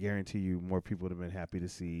guarantee you more people would have been happy to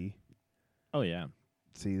see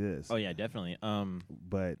this. Oh yeah, definitely.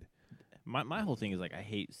 But my whole thing is like I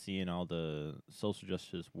hate seeing all the social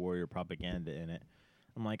justice warrior propaganda in it.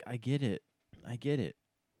 I'm like, I get it.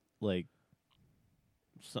 Like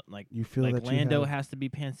you feel like that Lando has to be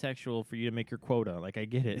pansexual for you to make your quota. Like I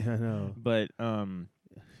get it. I know. But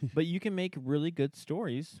but you can make really good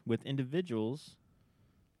stories with individuals.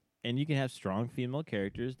 And you can have strong female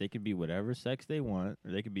characters. They could be whatever sex they want,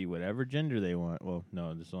 or they could be whatever gender they want. Well,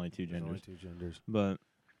 no, there's only two genders. But,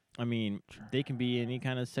 I mean, they can be any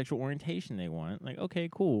kind of sexual orientation they want. Like, okay,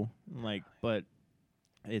 cool. Like, but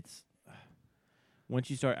it's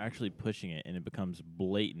once you start actually pushing it, and it becomes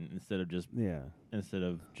blatant instead of just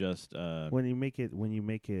when you make it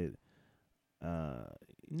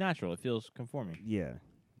natural. It feels conforming. Yeah.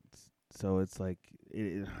 So it's like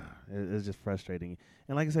it's just frustrating.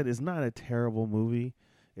 And like I said, it's not a terrible movie.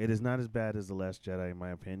 It is not as bad as The Last Jedi, in my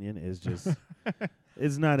opinion. It's just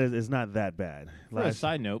it's not that bad. For a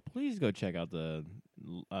side note, please go check out the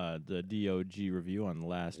DOG review on The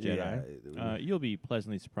Last Jedi. Yeah, you'll be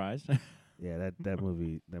pleasantly surprised. Yeah, that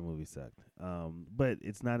movie sucked. But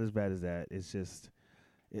it's not as bad as that. It's just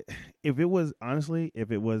if it was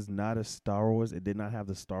not a Star Wars, it did not have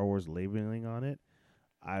the Star Wars labeling on it,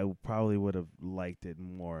 I probably would have liked it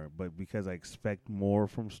more. But because I expect more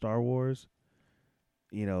from Star Wars,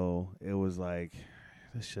 it was like,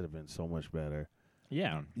 this should have been so much better.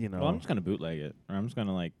 Yeah. You know, Well, I'm just gonna bootleg it, or I'm just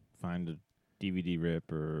gonna like find a DVD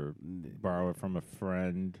rip or borrow it from a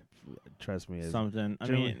friend. trust me, as Something. I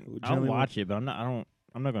generally- mean, I'll generally watch it, but I'm not.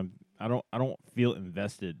 I'm not gonna. I don't feel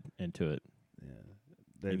invested into it.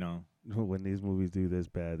 yeah, You know. when these movies do this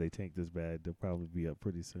bad, they tank this bad, they'll probably be up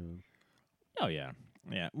pretty soon. Oh yeah.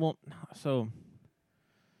 Yeah. Well, so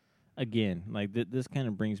again, like this kind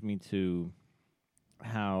of brings me to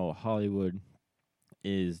how Hollywood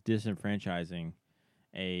is disenfranchising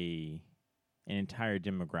a an entire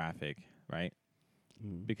demographic, right?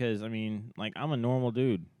 Mm. Because I mean, like I'm a normal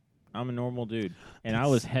dude. I'm a normal dude, and I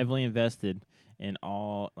That's- was heavily invested in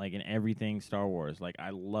in everything Star Wars. Like I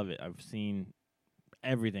love it. I've seen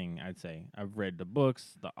everything. I'd say I've read the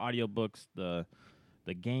books, the audiobooks, the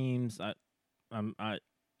games.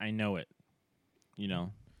 I know it, you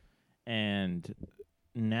know. And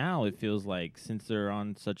now it feels like since they're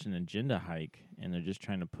on such an agenda hike and they're just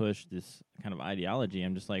trying to push this kind of ideology,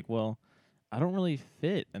 I'm just like, well, I don't really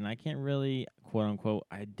fit, and I can't really quote unquote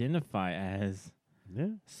identify as Yeah.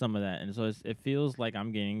 some of that, and so it feels like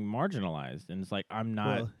I'm getting marginalized, and it's like I'm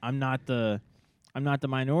not Well- I'm not the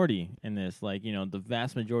minority in this. Like, you know, the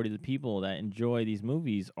vast majority of the people that enjoy these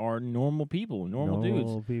movies are normal people, normal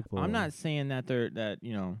dudes. People. I'm not saying that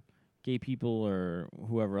you know, gay people or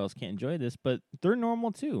whoever else can't enjoy this, but they're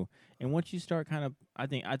normal too. And once you start kind of, I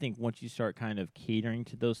think once you start kind of catering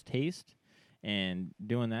to those tastes and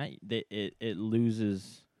doing that, it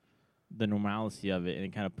loses the normalcy of it, and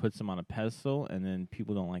it kind of puts them on a pedestal, and then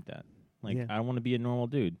people don't like that. Like, Yeah. I want to be a normal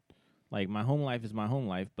dude. Like, my home life is my home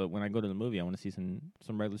life, but when I go to the movie, I want to see some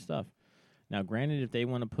regular stuff. Now, granted, if they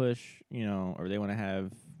want to push, you know, or they want to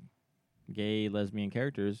have gay, lesbian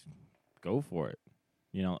characters, go for it.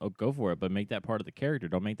 You know, go for it, but make that part of the character.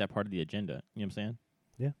 Don't make that part of the agenda. You know what I'm saying?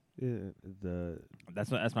 The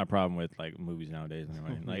That's my problem with like movies nowadays.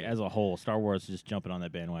 Anyway, like as a whole, Star Wars is just jumping on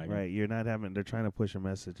that bandwagon. right. You're not having. They're trying to push a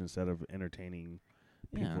message instead of entertaining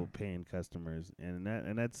people, Yeah. paying customers, and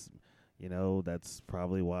that's. You know, that's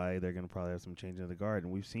probably why they're going to probably have some change in the guard.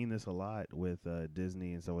 And we've seen this a lot with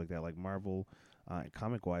Disney and stuff like that. Like Marvel,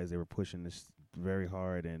 comic-wise, they were pushing this very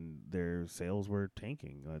hard, and their sales were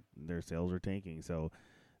tanking. So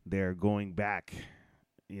they're going back.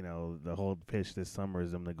 You know, the whole pitch this summer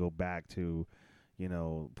is them to go back to, you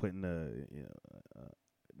know, putting the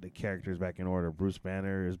characters back in order. Bruce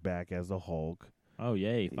Banner is back as the Hulk. Oh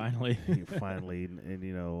yay! Finally, Finally, and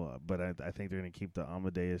you know, but I think they're gonna keep the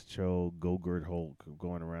Amadeus Cho Gogurt Hulk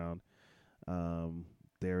going around.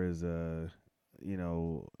 There is you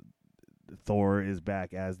know, Thor is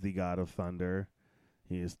back as the God of Thunder.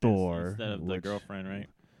 He is Thor instead of the girlfriend, right?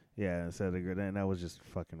 Yeah, instead of the girl, and that was just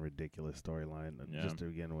fucking ridiculous storyline Yeah. just to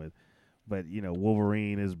begin with. But you know,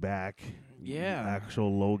 Wolverine is back. Yeah.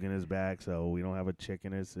 Actual Logan is back, so we don't have a chick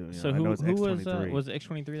in it. So, you So know, I know it's who X-23. was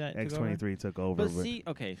X-23 that took over? X-23 took over, But see,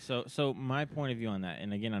 okay, so my point of view on that,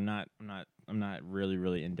 and again, I'm not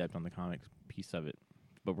really in depth on the comics piece of it,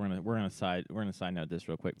 but we're gonna side note this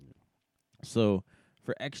real quick. So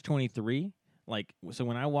for X-23, like, so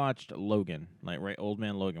when I watched Logan, like, right, Old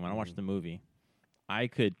Man Logan, when I watched the movie, I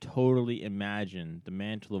could totally imagine the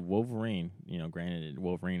mantle of Wolverine. You know, granted,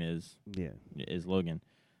 Wolverine is Logan.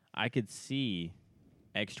 I could see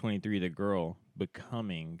X-23, the girl,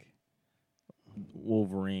 becoming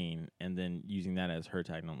Wolverine and then using that as her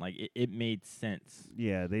tag. Like, it made sense.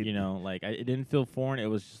 Yeah, they. You know, like, it didn't feel foreign. It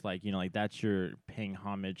was just like, you know, like, that's your paying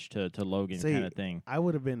homage to Logan See, kind of thing. I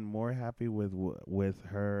would have been more happy with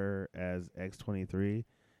her as X-23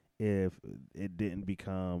 if it didn't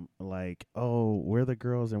become like, oh, we're the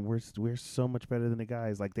girls and we're so much better than the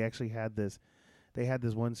guys. Like, they actually had this. They had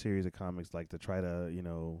this one series of comics, like, to try to, you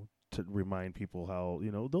know, to remind people how,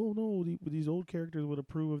 you know, these old characters would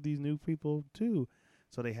approve of these new people too.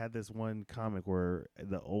 So they had this one comic where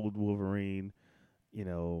the old Wolverine, you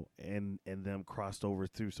know, and them crossed over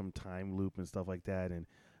through some time loop and stuff like that, and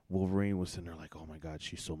Wolverine was sitting there like, oh my God,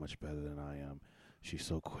 she's so much better than I am. She's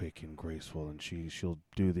so quick and graceful, and she'll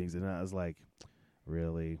do things. And I was like,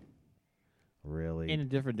 really. In a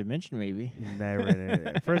different dimension, maybe.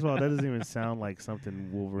 Never. First of all, that doesn't even sound like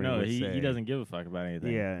something Wolverine would say. he doesn't give a fuck about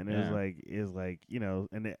anything. Yeah, and it was like, you know,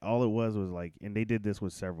 and all it was like, and they did this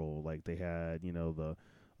with several. Like, they had, you know, the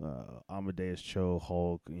Amadeus Cho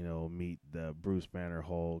Hulk, you know, meet the Bruce Banner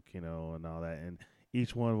Hulk, you know, and all that, and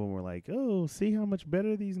each one of them were like, oh, see how much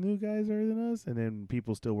better these new guys are than us, and then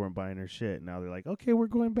people still weren't buying their shit. Now they're like, okay, we're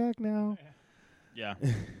going back now. Yeah.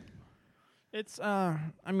 It's I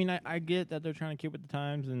mean, I get that they're trying to keep with the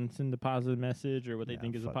times and send a positive message or what they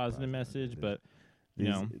think is a positive message, but You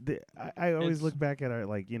know, I always it's- look back at our,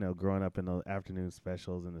 like, growing up in the afternoon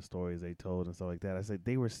specials and the stories they told and stuff like that. I said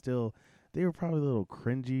they were probably a little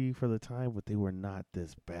cringy for the time, but they were not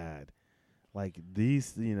this bad. Like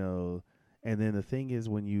these, and then the thing is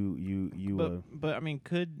when but I mean,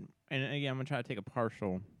 and again, I'm gonna try to take a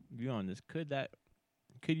partial view on this. Could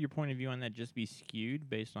your point of view on that just be skewed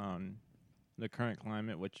based on the current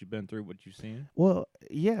climate, what you've been through, what you've seen? well,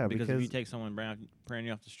 yeah, Because if you take someone brand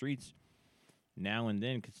new off the streets, now and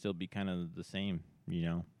then could still be kind of the same.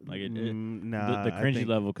 Like nah, the I cringy think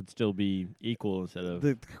level could still be equal instead of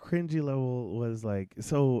the cringy level was like,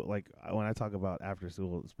 so like when I talk about after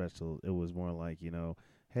school special, it was more like,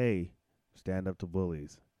 hey, stand up to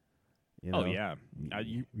bullies. Oh yeah,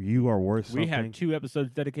 You are worth something. we have 2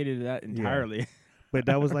 episodes dedicated to that entirely. But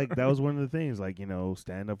that was one of the things, like,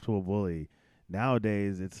 stand up to a bully.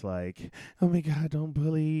 Nowadays, it's like, oh my God, don't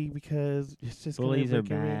bully because it's just Bullies are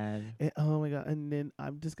gonna bad. and, oh my God, and then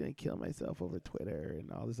I'm just gonna kill myself over Twitter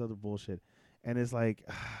and all this other bullshit. And it's like,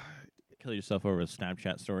 Kill yourself over a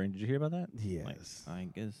Snapchat story. Did you hear about that? yes, I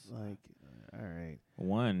guess like, all right,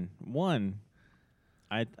 one.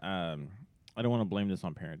 I don't want to blame this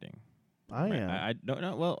on parenting. I am. I don't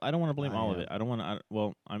know. Well, I don't want to blame I all of am. it. I don't want to.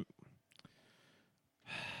 Well, I'm.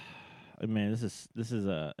 Man, this is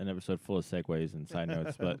an episode full of segues and side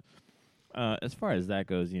notes, but as far as that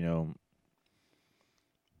goes, it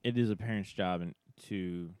is a parent's job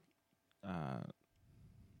to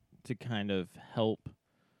kind of help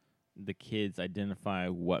the kids identify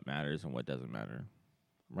what matters and what doesn't matter,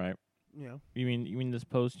 right? Yeah. You mean this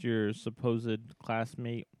post your supposed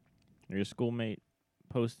classmate or your schoolmate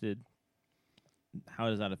posted? How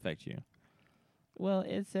does that affect you? Well,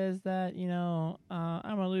 it says that,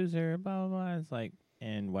 I'm a loser, blah, blah, blah. It's like,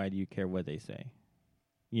 and why do you care what they say?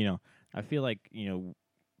 I feel like,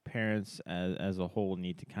 parents as a whole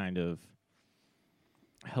need to kind of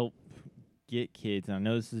help get kids. And I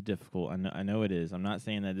know this is difficult. I know it is. I'm not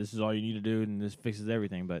saying that this is all you need to do and this fixes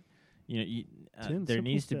everything, but, there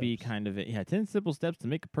needs to be kind of 10 simple steps to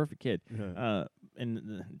make a perfect kid.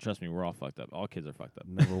 And trust me, we're all fucked up. All kids are fucked up.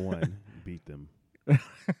 Number 1, beat them.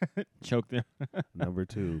 Choke them. Number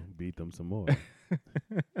 2, beat them some more.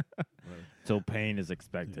 Till pain is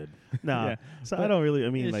expected. Nah, Yeah, so but I don't really. I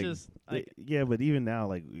mean, it's like, just, like- yeah, but even now,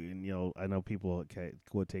 like, I know people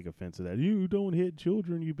would take offense to that. You don't hit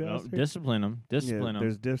children, you No, bastard. discipline them. Discipline them.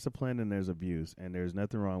 There's discipline and there's abuse, and there's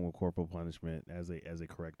nothing wrong with corporal punishment as a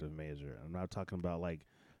corrective measure. I'm not talking about like,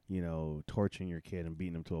 torturing your kid and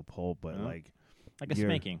beating them to a pulp, but No. like Like a you're-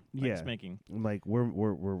 spanking. yeah. Spanking. like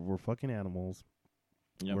we're fucking animals.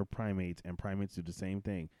 Yep. We're primates, and primates do the same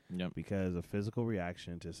thing. Yep. Because a physical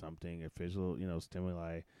reaction to something, a physical,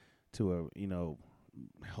 stimuli to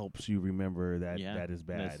helps you remember that that is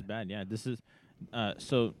bad. That's bad. Yeah. This is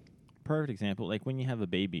so perfect example. Like when you have a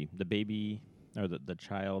baby, the baby or the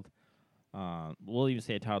child, we'll even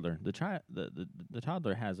say a toddler. The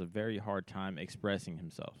toddler has a very hard time expressing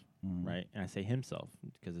himself, right? And I say himself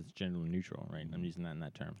because it's gender neutral, right? I'm using that in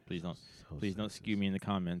that term. Please don't skew me in the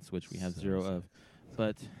comments, which we have 0 of.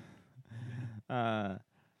 But,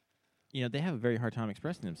 they have a very hard time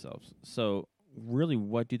expressing themselves. So, really,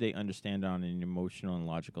 what do they understand on an emotional and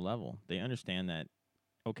logical level? They understand that,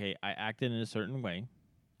 okay, I acted in a certain way,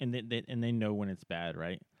 and they know when it's bad,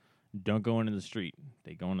 right? Don't go into the street.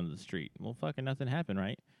 They go into the street. Well, fucking nothing happened,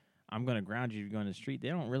 right? I'm going to ground you if you go in the street. They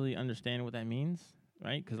don't really understand what that means,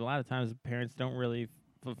 right? Because a lot of times parents don't really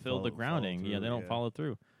fulfill the grounding. They don't follow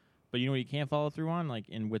through. But you know what you can't follow through on? Like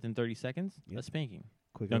within 30 seconds? Yep. A spanking.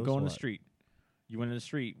 Quick Don't little go in the swat. street. You went in the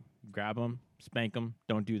street, grab them, spank them.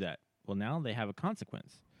 Don't do that. Well, now they have a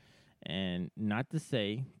consequence. And not to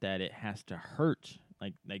say that it has to hurt.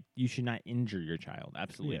 Like you should not injure your child.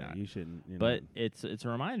 Absolutely not. You shouldn't. But it's a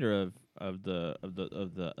reminder of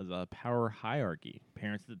the power hierarchy.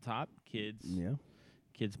 Parents at the top, kids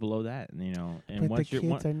below that. And and but once the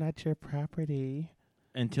kids are not your property.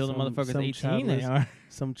 until the some motherfucker's 18, they childless- are.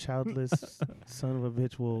 Some childless son of a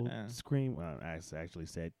bitch will Yeah. scream. Well, I actually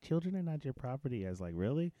said, "Children are not your property." I was like,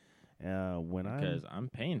 "Really?" Because I'm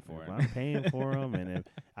paying for it. I'm paying for them, and if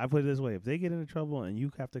I put it this way, if they get into trouble and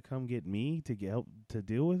you have to come get me to help to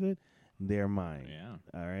deal with it, they're mine. Yeah.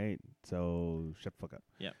 All right. So shut the fuck up.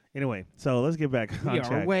 Yep. Anyway, so let's get back on We are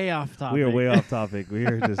track. way off topic. We are way off topic. We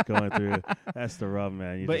are just going through. That's the rub,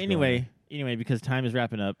 man. You're But just going- anyway, because time is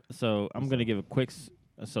wrapping up, so I'm going to give a quick.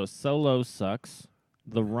 So Solo sucks.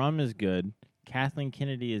 The rum is good. Kathleen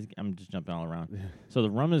Kennedy is. I'm just jumping all around. So the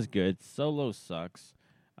rum is good. Solo sucks.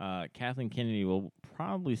 Kathleen Kennedy will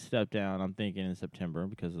probably step down, I'm thinking, in September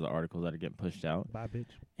because of the articles that are getting pushed out. Bye, bitch.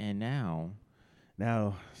 And now,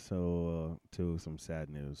 So to some sad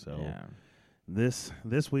news. So yeah, This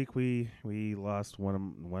week we lost one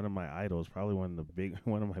of my idols, probably one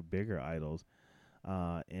of my bigger idols,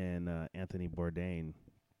 in Anthony Bourdain.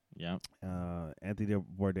 Yeah. Anthony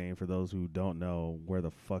Bourdain, for those who don't know, where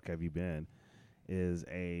the fuck have you been, is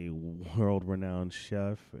a world-renowned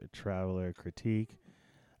chef, traveler, critic,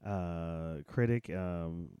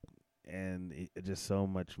 and just so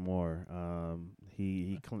much more.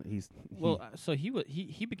 Well, so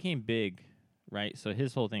he became big, right? So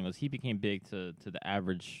his whole thing was he became big to the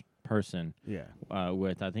average person yeah.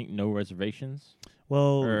 with I think No Reservations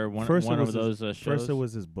Well, or one first one it of was those his, shows. first it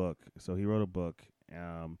was his book. So he wrote a book,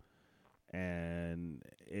 and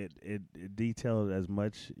it detailed as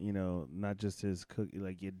much, not just his cook,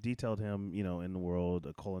 like it detailed him, in the world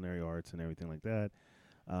of culinary arts and everything like that.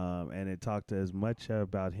 And it talked as much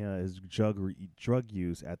about his drug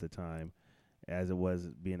use at the time as it was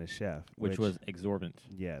being a chef, which was exorbitant.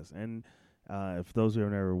 yes. And if those who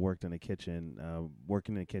have never worked in a kitchen,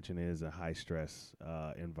 working in a kitchen is a high stress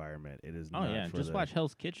environment. It is. Oh not yeah, for just the, watch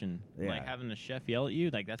Hell's Kitchen. Yeah. Like having the chef yell at you,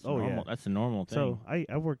 like that's Oh, normal. yeah. That's a normal thing. So I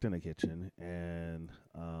worked in a kitchen, and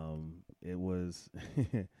it was,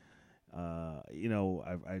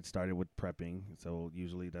 I started with prepping. So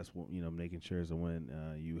usually that's what, making sure so when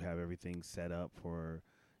you have everything set up for,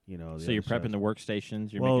 so you're prepping the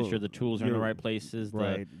workstations. You're Well, making sure the tools are in the right places.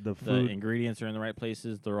 right. The The food, ingredients are in the right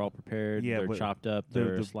places. They're all prepared. Yeah, they're but chopped up.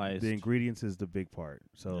 They're sliced. the ingredients is the big part.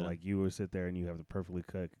 So Yeah. like you would sit there and you have to perfectly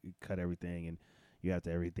cut everything, and you have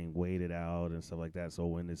to everything weighted out and stuff like that. So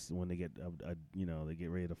when they get they get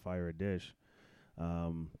ready to fire a dish,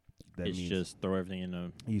 that it's means just throw everything in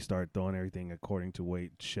a. you start throwing everything according to what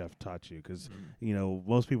chef taught you. Because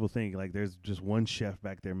most people think like there's just one chef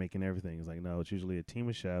back there making everything. It's like, no, it's usually a team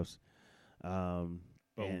of chefs. And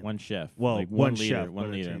One chef. well, like one leader, chef, one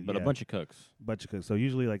but leader, it's- but a yeah. bunch of cooks. bunch of cooks. So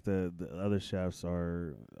usually, like the other chefs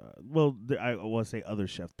are, I want to say other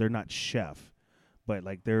chefs. They're not chef, but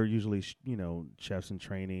like they're usually chefs in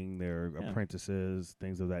training. They're Yeah. apprentices,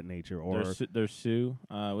 things of that nature. Or There's Sue.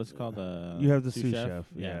 What's it called? you have the sous sous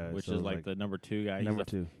chef, which so is like the number 2 guy. number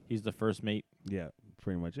two. He's the first mate. Yeah,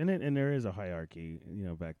 pretty much. And there is a hierarchy,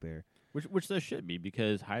 back there. Which there should be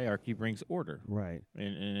because hierarchy brings order, Right.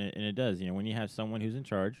 and it does. When you have someone who's in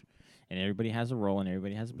charge, and everybody has a role and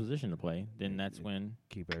everybody has a position to play, then that's when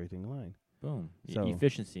Keep everything in line. boom, So-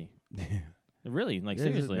 efficiency. Really, like Yeah,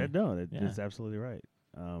 seriously. that's Yeah. absolutely right.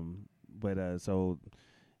 But so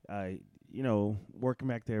I, working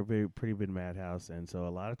back there, pretty big madhouse, and so a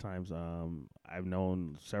lot of times, I've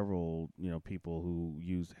known several, people who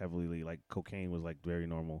used heavily, like cocaine was like very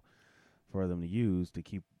normal for them to use to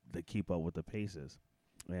keep up with the paces,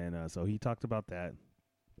 and so he talked about that,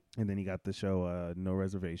 and then he got the show No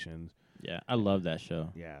Reservations. Yeah, I love that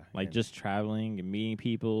show. Yeah, Like and- just traveling and meeting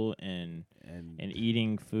people and and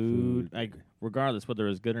eating food, like regardless whether it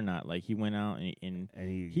was good or not. Like he went out and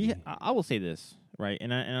he I will say this, right?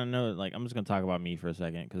 And I know, like, I'm just gonna talk about me for a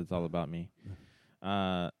second because it's all about me.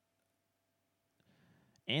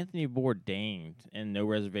 Anthony Bourdain and No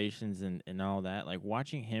Reservations and all that, like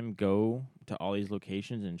watching him go to all these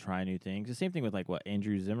locations and try new things. The same thing with like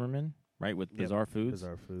Andrew Zimmerman, right? With Yep, Bizarre Foods.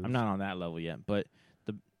 Bizarre Foods. I'm not on that level yet, but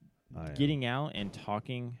I am. getting out and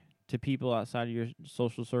talking to people outside of your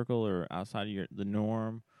social circle or outside of the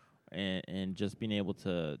norm, and just being able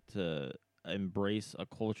to embrace a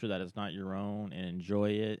culture that is not your own and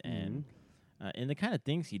enjoy it, and the kind of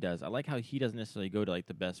things he does. I like how he doesn't necessarily go to like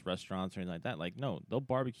the best restaurants or anything like that. Like no, they'll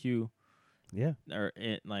barbecue Yeah. or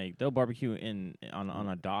they'll barbecue on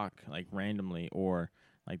a dock like randomly, or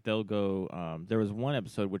like they'll go. There was one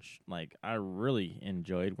episode which like I really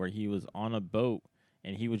enjoyed where he was on a boat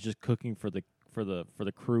and he was just cooking for the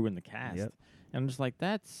crew and the cast. Yep. And I'm just like,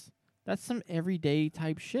 that's some everyday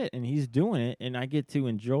type shit, and he's doing it, and I get to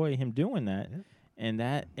enjoy him doing that,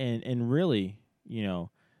 Yep. and really,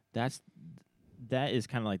 that is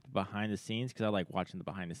kind of like the behind the scenes, because I like watching the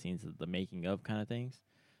behind the scenes of the making of kind of things,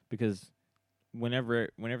 because when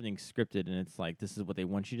everything's scripted and it's like this is what they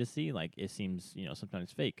want you to see, like it seems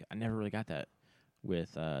sometimes fake. I never really got that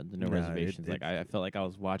with the No Nah, Reservations. Like I felt like I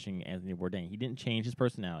was watching Anthony Bourdain. He didn't change his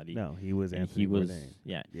personality. No, he was and Anthony he was Bourdain.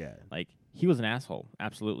 yeah, Yeah. like he was an asshole.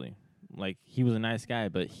 Absolutely, like he was a nice guy,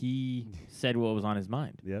 but he said what was on his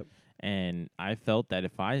mind. Yep. And I felt that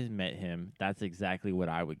if I met him, that's exactly what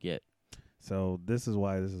I would get. So this is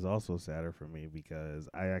why this is also sadder for me, because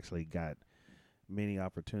I actually got many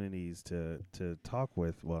opportunities to talk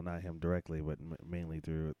with, well, not him directly, but mainly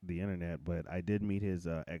through the internet. But I did meet his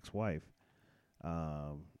ex-wife,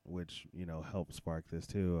 which helped spark this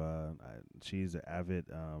too. She's an avid.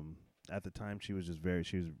 At the time, she was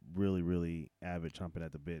really really avid, chomping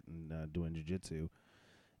at the bit and doing jiu-jitsu.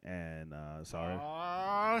 and sorry,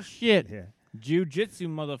 Oh shit! yeah, Jiu-jitsu,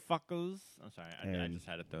 motherfuckers. I'm sorry, I And- just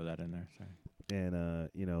had to throw that in there. Sorry. and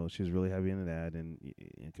you know, she was really heavy into that, and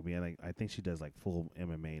it could be like I think she does like full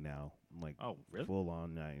MMA now, like Oh, really? full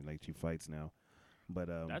on like she fights now, but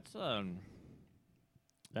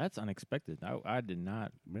That's unexpected. I did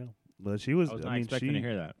not. yeah, but she was. I was I not mean, expecting to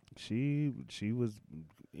hear that. she was,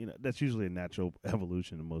 you know, that's usually a natural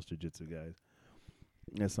evolution of most jiu-jitsu guys.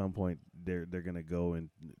 At some point, they're gonna go and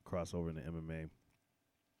cross over into MMA.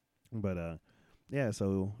 But yeah,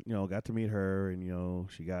 so you know, got to meet her, and you know,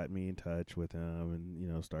 she got me in touch with him, and you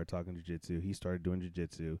know, started talking jiu-jitsu. He started doing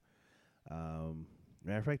jiu-jitsu.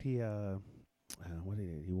 Matter of fact, he what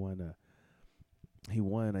did he won? He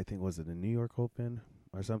won, I think, was it the New York Open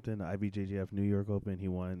or something? The IBJJF New York Open. He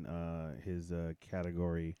won his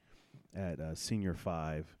category at Senior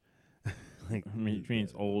 5. Like Which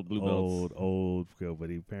means old blue belts. old, but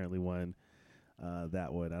he apparently won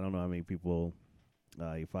that one. I don't know how many people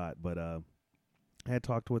he fought, but I had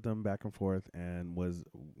talked with him back and forth, and was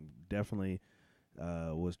definitely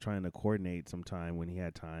was trying to coordinate some time when he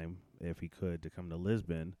had time, if he could, to come to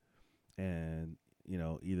Lisbon, and you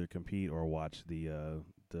know, either compete or watch the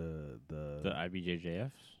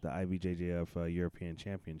IBJJFs. the IBJJF European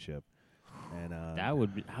Championship. And That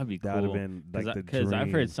would be that would cool. have been like the Because I've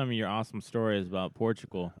dream. heard some of your awesome stories about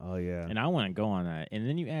Portugal, Oh yeah, and I want to go on that. And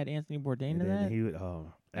then you add Anthony Bourdain and to then that. he would.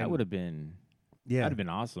 That would have been. Yeah, That'd have been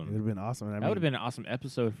it awesome. would have been awesome. And I That would have been an awesome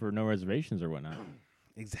episode for No Reservations or whatnot,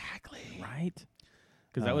 exactly right?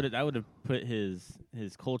 Because that would have put his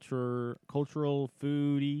cultural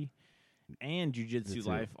foodie and jiu-jitsu That's it.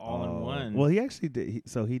 life all in one. Well, he actually did.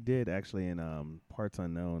 He did actually in Parts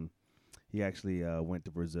Unknown. He actually went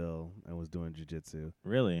to Brazil and was doing jiu-jitsu.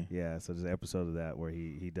 Really? Yeah, so there's an episode of that where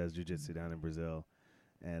he does jiu-jitsu down in Brazil.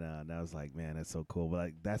 And I was like, man, that's so cool. But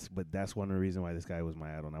like that's one of the reasons why this guy was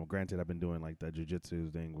my idol. Now, granted, I've been doing like the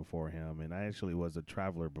jiu-jitsu thing before him, and I actually was a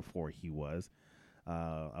traveler before he was.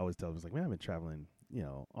 I always tell him, like, man, I've been traveling, you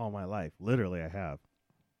know, all my life. Literally, I have.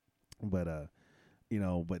 But you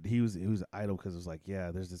know, but he was an idol because it was like,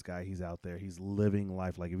 yeah, there's this guy, he's out there, he's living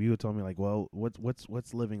life. Like if you had told me, like, well,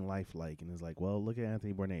 what's living life like, and it's like, well, look at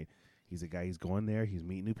Anthony Bourdain. He's a guy, he's going there, he's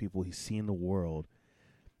meeting new people, he's seeing the world,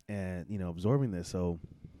 and you know, absorbing this. So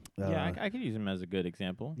yeah, I could use him as a good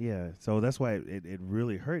example. yeah, so that's why it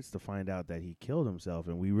really hurts to find out that he killed himself,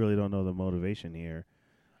 and we really don't know the motivation here.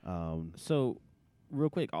 So, real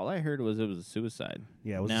quick, all I heard was it was a suicide.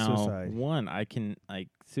 Yeah, it was now, a suicide. One, I can like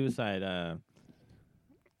suicide.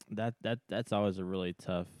 That's always a really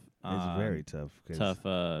tough. It's very tough.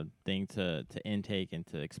 Thing to intake and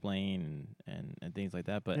to explain and things like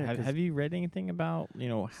that. But Yeah, have you read anything about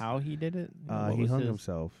how he did it? He hung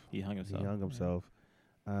himself. He hung himself. He hung himself.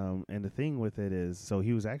 And the thing with it is, so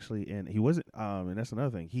he was actually he wasn't. And that's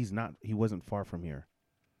another thing. He wasn't far from here.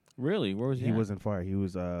 Really? Where was he? He wasn't far. He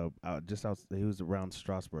was just out. He was around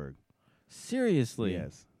Strasbourg. Seriously?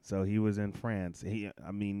 Yes. So he was in France.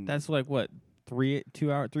 That's like what? 2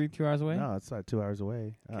 hours away? No, it's like 2 hours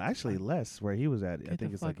away. Actually, less where he was at. I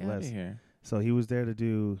think it's like less. Here. So he was there to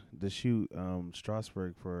do the shoot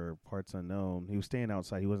Strasbourg for Parts Unknown. He was staying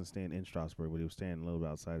outside. He wasn't staying in Strasbourg, but he was staying a little bit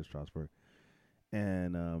outside of Strasbourg.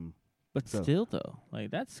 And but so, still though,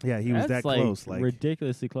 like that's he was that close, like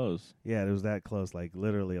ridiculously close. Yeah, it was that close. Like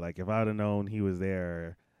literally, like if I would have known he was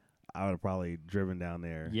there, I would have probably driven down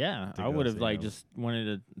there. Yeah, I would have just wanted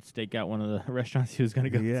to stake out one of the restaurants he was going to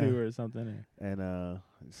go to or something. And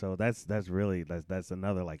so that's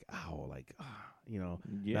another like not only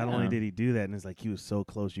Yeah. did he do that, and it's like he was so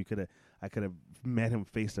close. I could have met him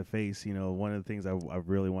face to face. You know, one of the things I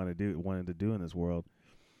really wanted to do in this world.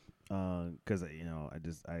 Because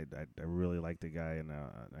I really like the guy, and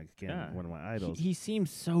one of my idols. He seems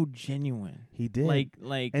so genuine. He did,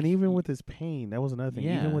 like, and even with his pain, that was another thing.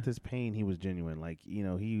 Yeah. Even with his pain, he was genuine. Like he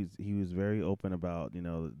was very open about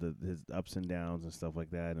his ups and downs and stuff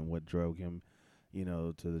like that, and what drove him,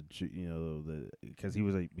 to because he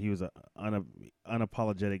was a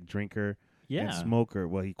unapologetic drinker and smoker.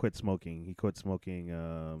 Well, he quit smoking.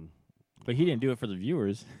 But he didn't do it for the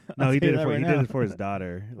viewers. No, he did it for his his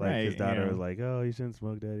daughter. Like his Right, daughter was like, "Oh, you shouldn't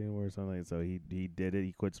smoke that anymore," or something. So he did it.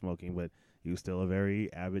 He quit smoking, but he was still a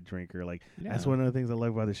very avid drinker. Like that's one of the things I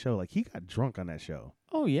love about the show. Like he got drunk on that show.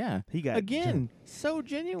 Oh yeah, he got so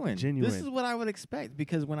genuine. This is what I would expect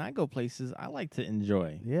because when I go places, I like to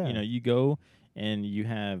enjoy. Yeah, you go and you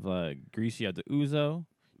have Greece, you have the ouzo.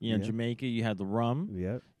 Jamaica, you have the rum.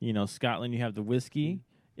 Yep. Scotland, you have the whiskey.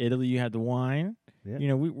 Italy, you have the wine. Yeah.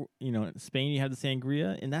 Spain, you have the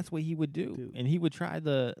sangria, and that's what he would do. And he would try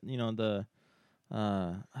the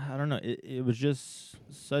I don't know. It was just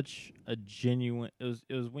such a genuine. It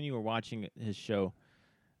was when you were watching his show.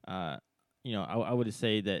 Uh, I would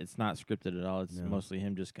say that it's not scripted at all. It's No. mostly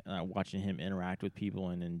him just watching him interact with people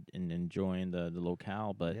and enjoying the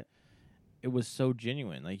locale. But Yeah. it was so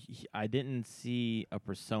genuine. Like I didn't see a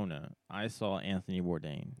persona. I saw Anthony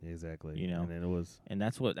Bourdain, Exactly. You know? And then it was and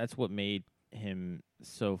that's what made him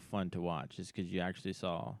so fun to watch. Is because you actually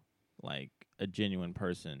saw like a genuine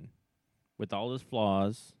person with all his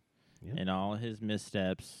flaws yeah. and all his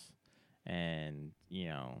missteps, and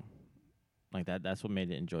like that's what made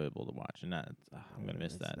it enjoyable to watch. And I'm gonna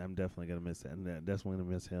miss that. I'm definitely gonna miss that, and definitely gonna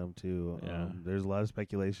miss him too. Yeah. There's a lot of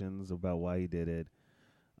speculations about why he did it,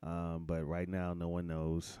 but right now no one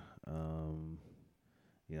knows. And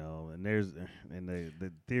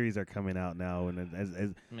the theories are coming out now, and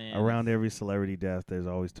as Man, around every celebrity death, there's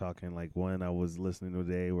always talking. Like one I was listening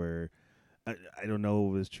today where I don't know if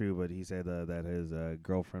it was true, but he said that his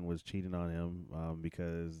girlfriend was cheating on him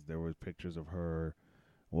because there was pictures of her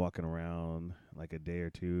walking around like a day or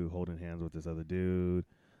two holding hands with this other dude.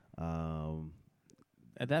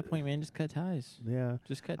 at that point, man, just cut ties. Yeah.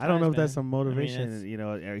 Just cut. I don't ties, know if man. that's some motivation.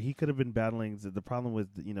 that's- He could have been battling. The problem with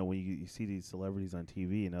when you see these celebrities on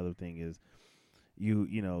TV, another thing is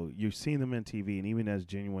you've seen them in TV, and even as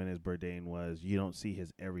genuine as Bourdain was, you don't see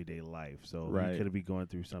his everyday life. So Right. he could have been going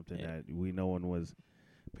through something Yeah. that no one was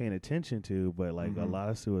paying attention to. But like a Mhm. lot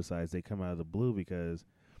of suicides, they come out of the blue because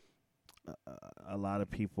a lot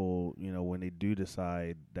of people, when they do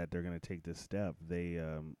decide that they're going to take this step, they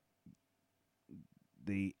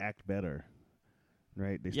act better,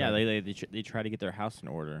 right? Yeah, they try to get their house in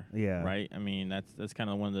order. Yeah. Right. I mean, that's kind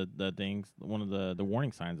of one of the things. One of the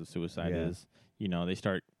warning signs of suicide Yeah. is they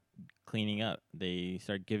start cleaning up. They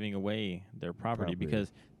start giving away their property Property.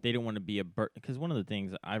 because they don't want to be a burden. Because one of the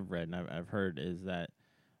things I've read and I've heard is that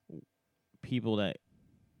people that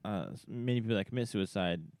many people that commit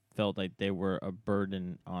suicide felt like they were a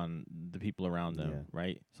burden on the people around them. Yeah.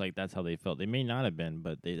 Right. It's like that's how they felt. They may not have been,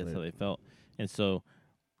 but that's Right. how they felt. And so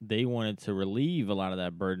they wanted to relieve a lot of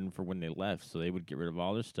that burden for when they left. So they would get rid of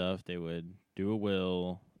all their stuff. They would do a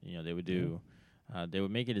will. They would do. They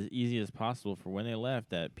would make it as easy as possible for when they left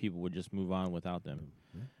that people would just move on without them.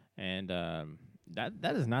 Yeah. And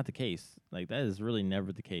that is not the case. Like that is really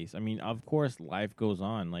never the case. I mean, of course, life goes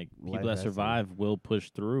on. Like Life people that has to. survive will push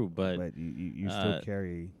through, but you still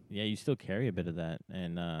carry. yeah, you still carry a bit of that.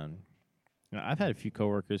 And I've had a few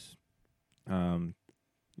coworkers, and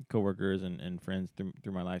friends through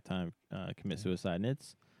my lifetime commit suicide, and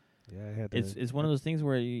it's Yeah, I had. it's one of those things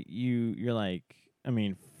where you're like, I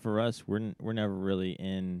mean, for us, we're never really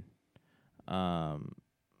in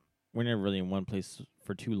one place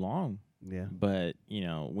for too long. Yeah. But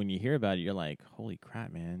when you hear about it, you're like, holy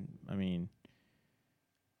crap, man. I mean,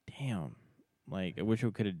 damn. Like, I wish I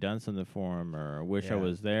could have done something for him, or I wish I Yeah.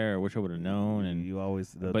 was there, or I wish I would have known. And you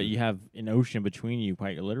always. but you have an ocean between you,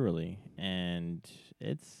 quite literally, and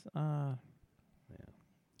it's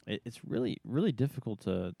it's really really difficult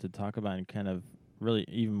to talk about, and kind of really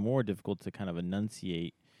even more difficult to kind of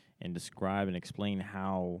enunciate and describe and explain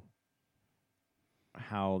how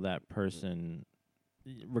that person,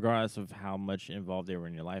 regardless of how much involved they were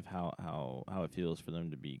in your life, how it feels for them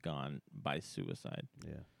to be gone by suicide.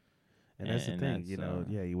 Yeah. And that's the And thing,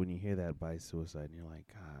 that's, when you hear that by suicide, and you're like,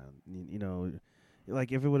 God,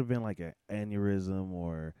 like if it would have been like an aneurysm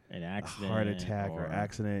or An a accident, heart attack or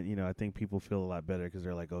accident, I think people feel a lot better because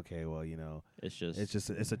they're like, okay, well, it's just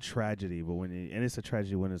it's a tragedy, but and it's a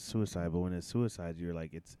tragedy when it's suicide, but when it's suicide, you're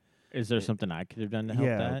like, is there something I could have done to help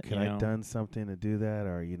that? could I have done something to do that,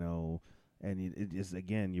 or and it just,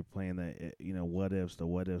 again, you're playing the what ifs.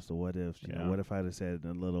 What if I'd have said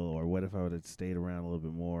a little, or what if I would have stayed around a little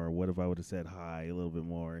bit more, or what if I would have said hi a little bit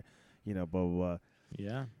more, blah blah blah.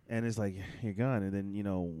 Yeah. And it's like you're gone, and then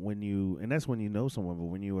and that's when you know someone. But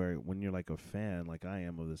when you're like a fan, like I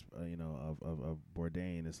am of this, of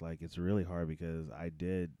Bourdain, it's like it's really hard because I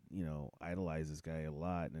did idolize this guy a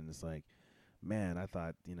lot, and it's like, man, I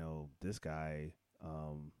thought this guy,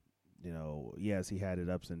 yes, he had it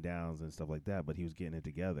ups and downs and stuff like that, but he was getting it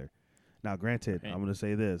together. Now, granted, Right. I'm gonna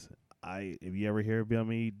say this: if you ever hear about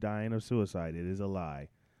me dying of suicide, it is a lie.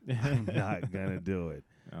 I'm not gonna do it.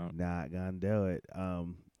 Oh. Not gonna do it.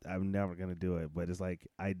 I'm never gonna do it. But it's like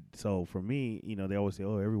so for me, they always say,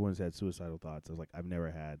 "Oh, everyone's had suicidal thoughts." I was like, I've never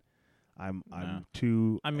had. I'm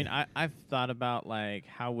too. I mean, I've thought about like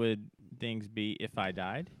how would things be if I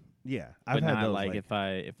died, Yeah, but I've had not those, like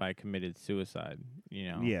if I committed suicide.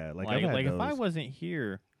 Yeah, like like I've had if I those. wasn't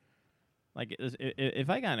here, like if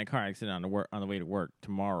I got in a car accident on the way to work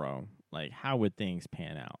tomorrow, like how would things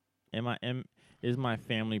pan out? is my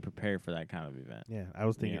family prepared for that kind of event? Yeah, I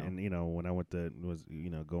was thinking, know. and when I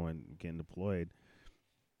getting deployed,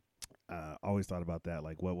 always thought about that,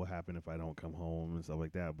 like what will happen if I don't come home and stuff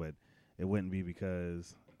like that. But it wouldn't be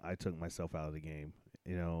because I took myself out of the game,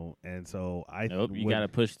 and so Nope, you got to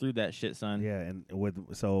push through that shit, son. Yeah, and with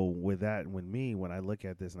that, when I look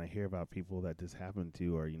at this and I hear about people that this happened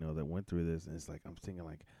to, or that went through this, and it's like I'm thinking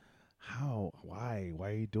like, why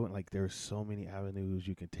are you doing, like, there's so many avenues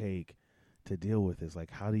you can take to deal with this. Like,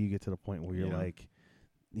 how do you get to the point where you're like,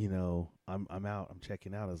 I'm out, I'm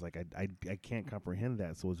checking out? It's like I can't comprehend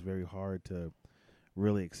that, so it's very hard to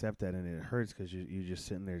really accept that, and it hurts because you're just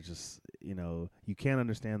sitting there, just you can't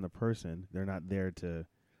understand the person. They're not there to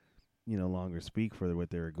longer speak for what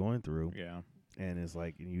they were going through. Yeah. And it's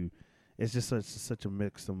like it's just such a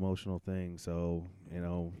mixed emotional thing. So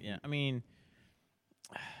Yeah, I mean,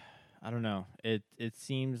 I don't know. It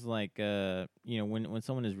seems like when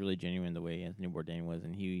someone is really genuine the way Anthony Bourdain was,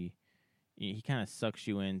 and he kind of sucks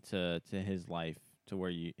you into his life to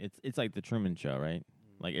where it's like the Truman Show, right?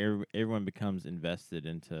 Like everyone becomes invested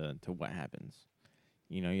into what happens.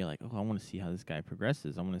 You're like, oh, I want to see how this guy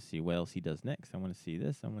progresses. I want to see what else he does next. I want to see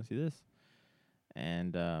this. I want to see this.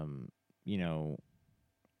 And I'm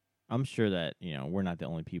sure that we're not the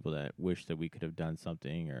only people that wish that we could have done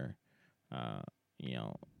something, or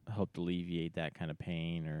helped alleviate that kind of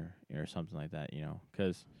pain, or something like that.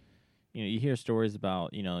 Because you hear stories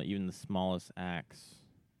about even the smallest acts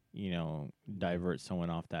divert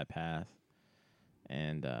someone off that path.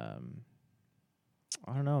 And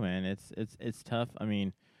I don't know, man. It's tough. I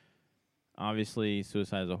mean, obviously,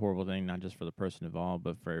 suicide is a horrible thing, not just for the person involved,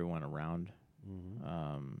 but for everyone around.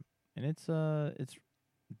 Mm-hmm. And it's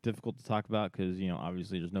difficult to talk about because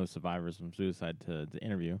obviously there's no survivors from suicide to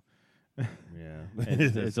interview. Yeah,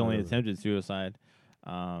 it's only attempted suicide.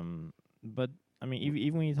 But I mean,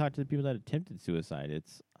 even when you talk to the people that attempted suicide,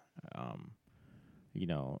 it's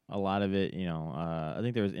a lot of it. I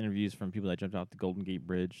think there was interviews from people that jumped off the Golden Gate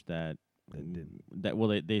Bridge that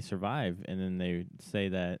they survived, and then they say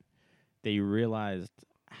that they realized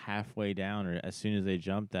halfway down, or as soon as they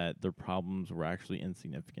jumped, that their problems were actually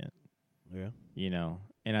insignificant. Yeah.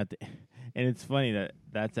 And and it's funny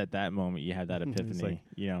that's at that moment you have that epiphany. It's like,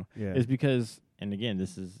 yeah. It's because, and again,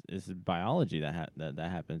 this is biology that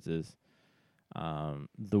happens, is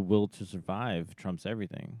the will to survive trumps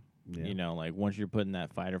everything. Yeah. Like once you're put in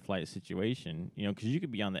that fight or flight situation, because you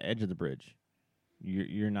could be on the edge of the bridge.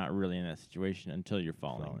 You're not really in that situation until you're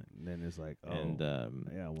falling. And then it's like, oh, and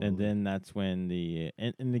yeah, well, and then that's when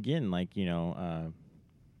and again, like I'm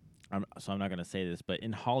not gonna say this, but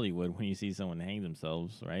in Hollywood, when you see someone hang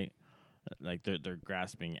themselves, right, like they're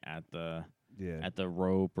grasping at the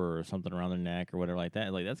rope or something around their neck or whatever like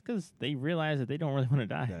that. Like that's because they realize that they don't really want to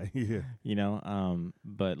die. Yeah.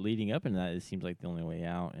 But leading up into that, it seems like the only way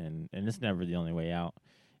out, and it's never the only way out.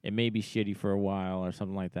 It may be shitty for a while or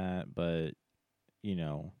something like that, but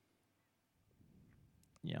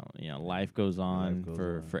life goes on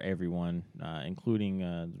for everyone, including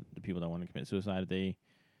the people that want to commit suicide. If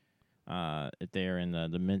they are in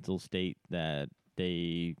the mental state that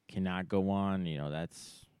they cannot go on,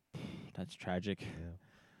 that's tragic. Yeah.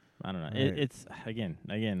 I don't know. Right. It's again.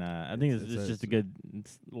 I think it's just a good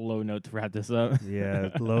low note to wrap this up. Yeah,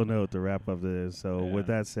 low note to wrap up this. So Yeah. with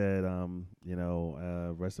that said,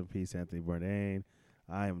 rest in peace, Anthony Bourdain.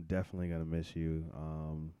 I am definitely gonna miss you.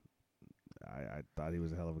 I thought he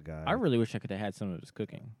was a hell of a guy. I really wish I could have had some of his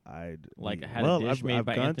cooking. I've a dish made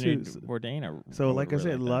by Anthony Bourdain. So like I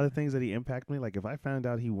said, a lot of things that he impacted me. Like if I found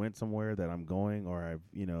out he went somewhere that I'm going, or I've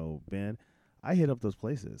been, I hit up those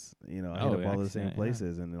places. I hit up all the same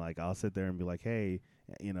places, and like I'll sit there and be like, hey,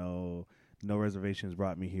 No Reservations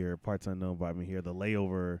brought me here. Parts Unknown brought me here. The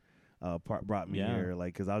Layover part brought me here.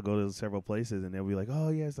 Like, because I'll go to several places and they'll be like, oh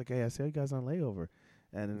yeah, it's like, hey, I saw you guys on Layover.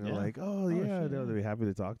 And then they're like, oh yeah, they'll be happy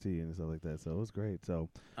to talk to you and stuff like that. So it was great. So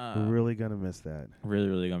we're really going to miss that. Really,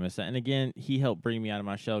 really going to miss that. And again, he helped bring me out of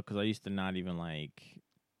my shell because I used to not even like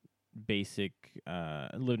basic,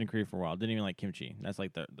 lived in Korea for a while. Didn't even like kimchi. That's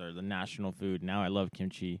like the national food. Now I love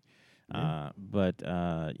kimchi. But,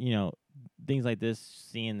 things like this,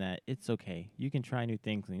 seeing that it's okay. You can try new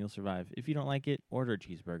things and you'll survive. If you don't like it, order a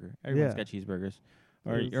cheeseburger. Everyone's got cheeseburgers.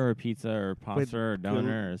 Or a pizza or pasta or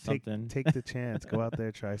donut or something. Take the chance. Go out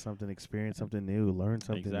there, try something, experience something new, learn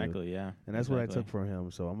something new. Exactly, yeah. And that's what I took from him.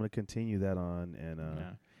 So I'm going to continue that on.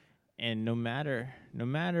 And no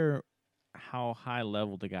matter how high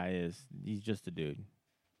level the guy is, he's just a dude.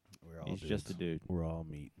 He's just a dude. We're all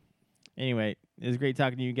meat. Anyway, it was great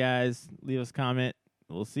talking to you guys. Leave us a comment.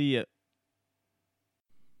 We'll see you.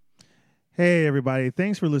 Hey, everybody.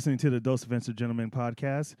 Thanks for listening to the Dose of Instant Gentlemen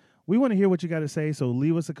podcast. We want to hear what you got to say, so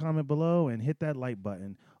leave us a comment below and hit that like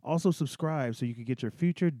button. Also, subscribe so you can get your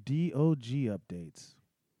future DOG updates.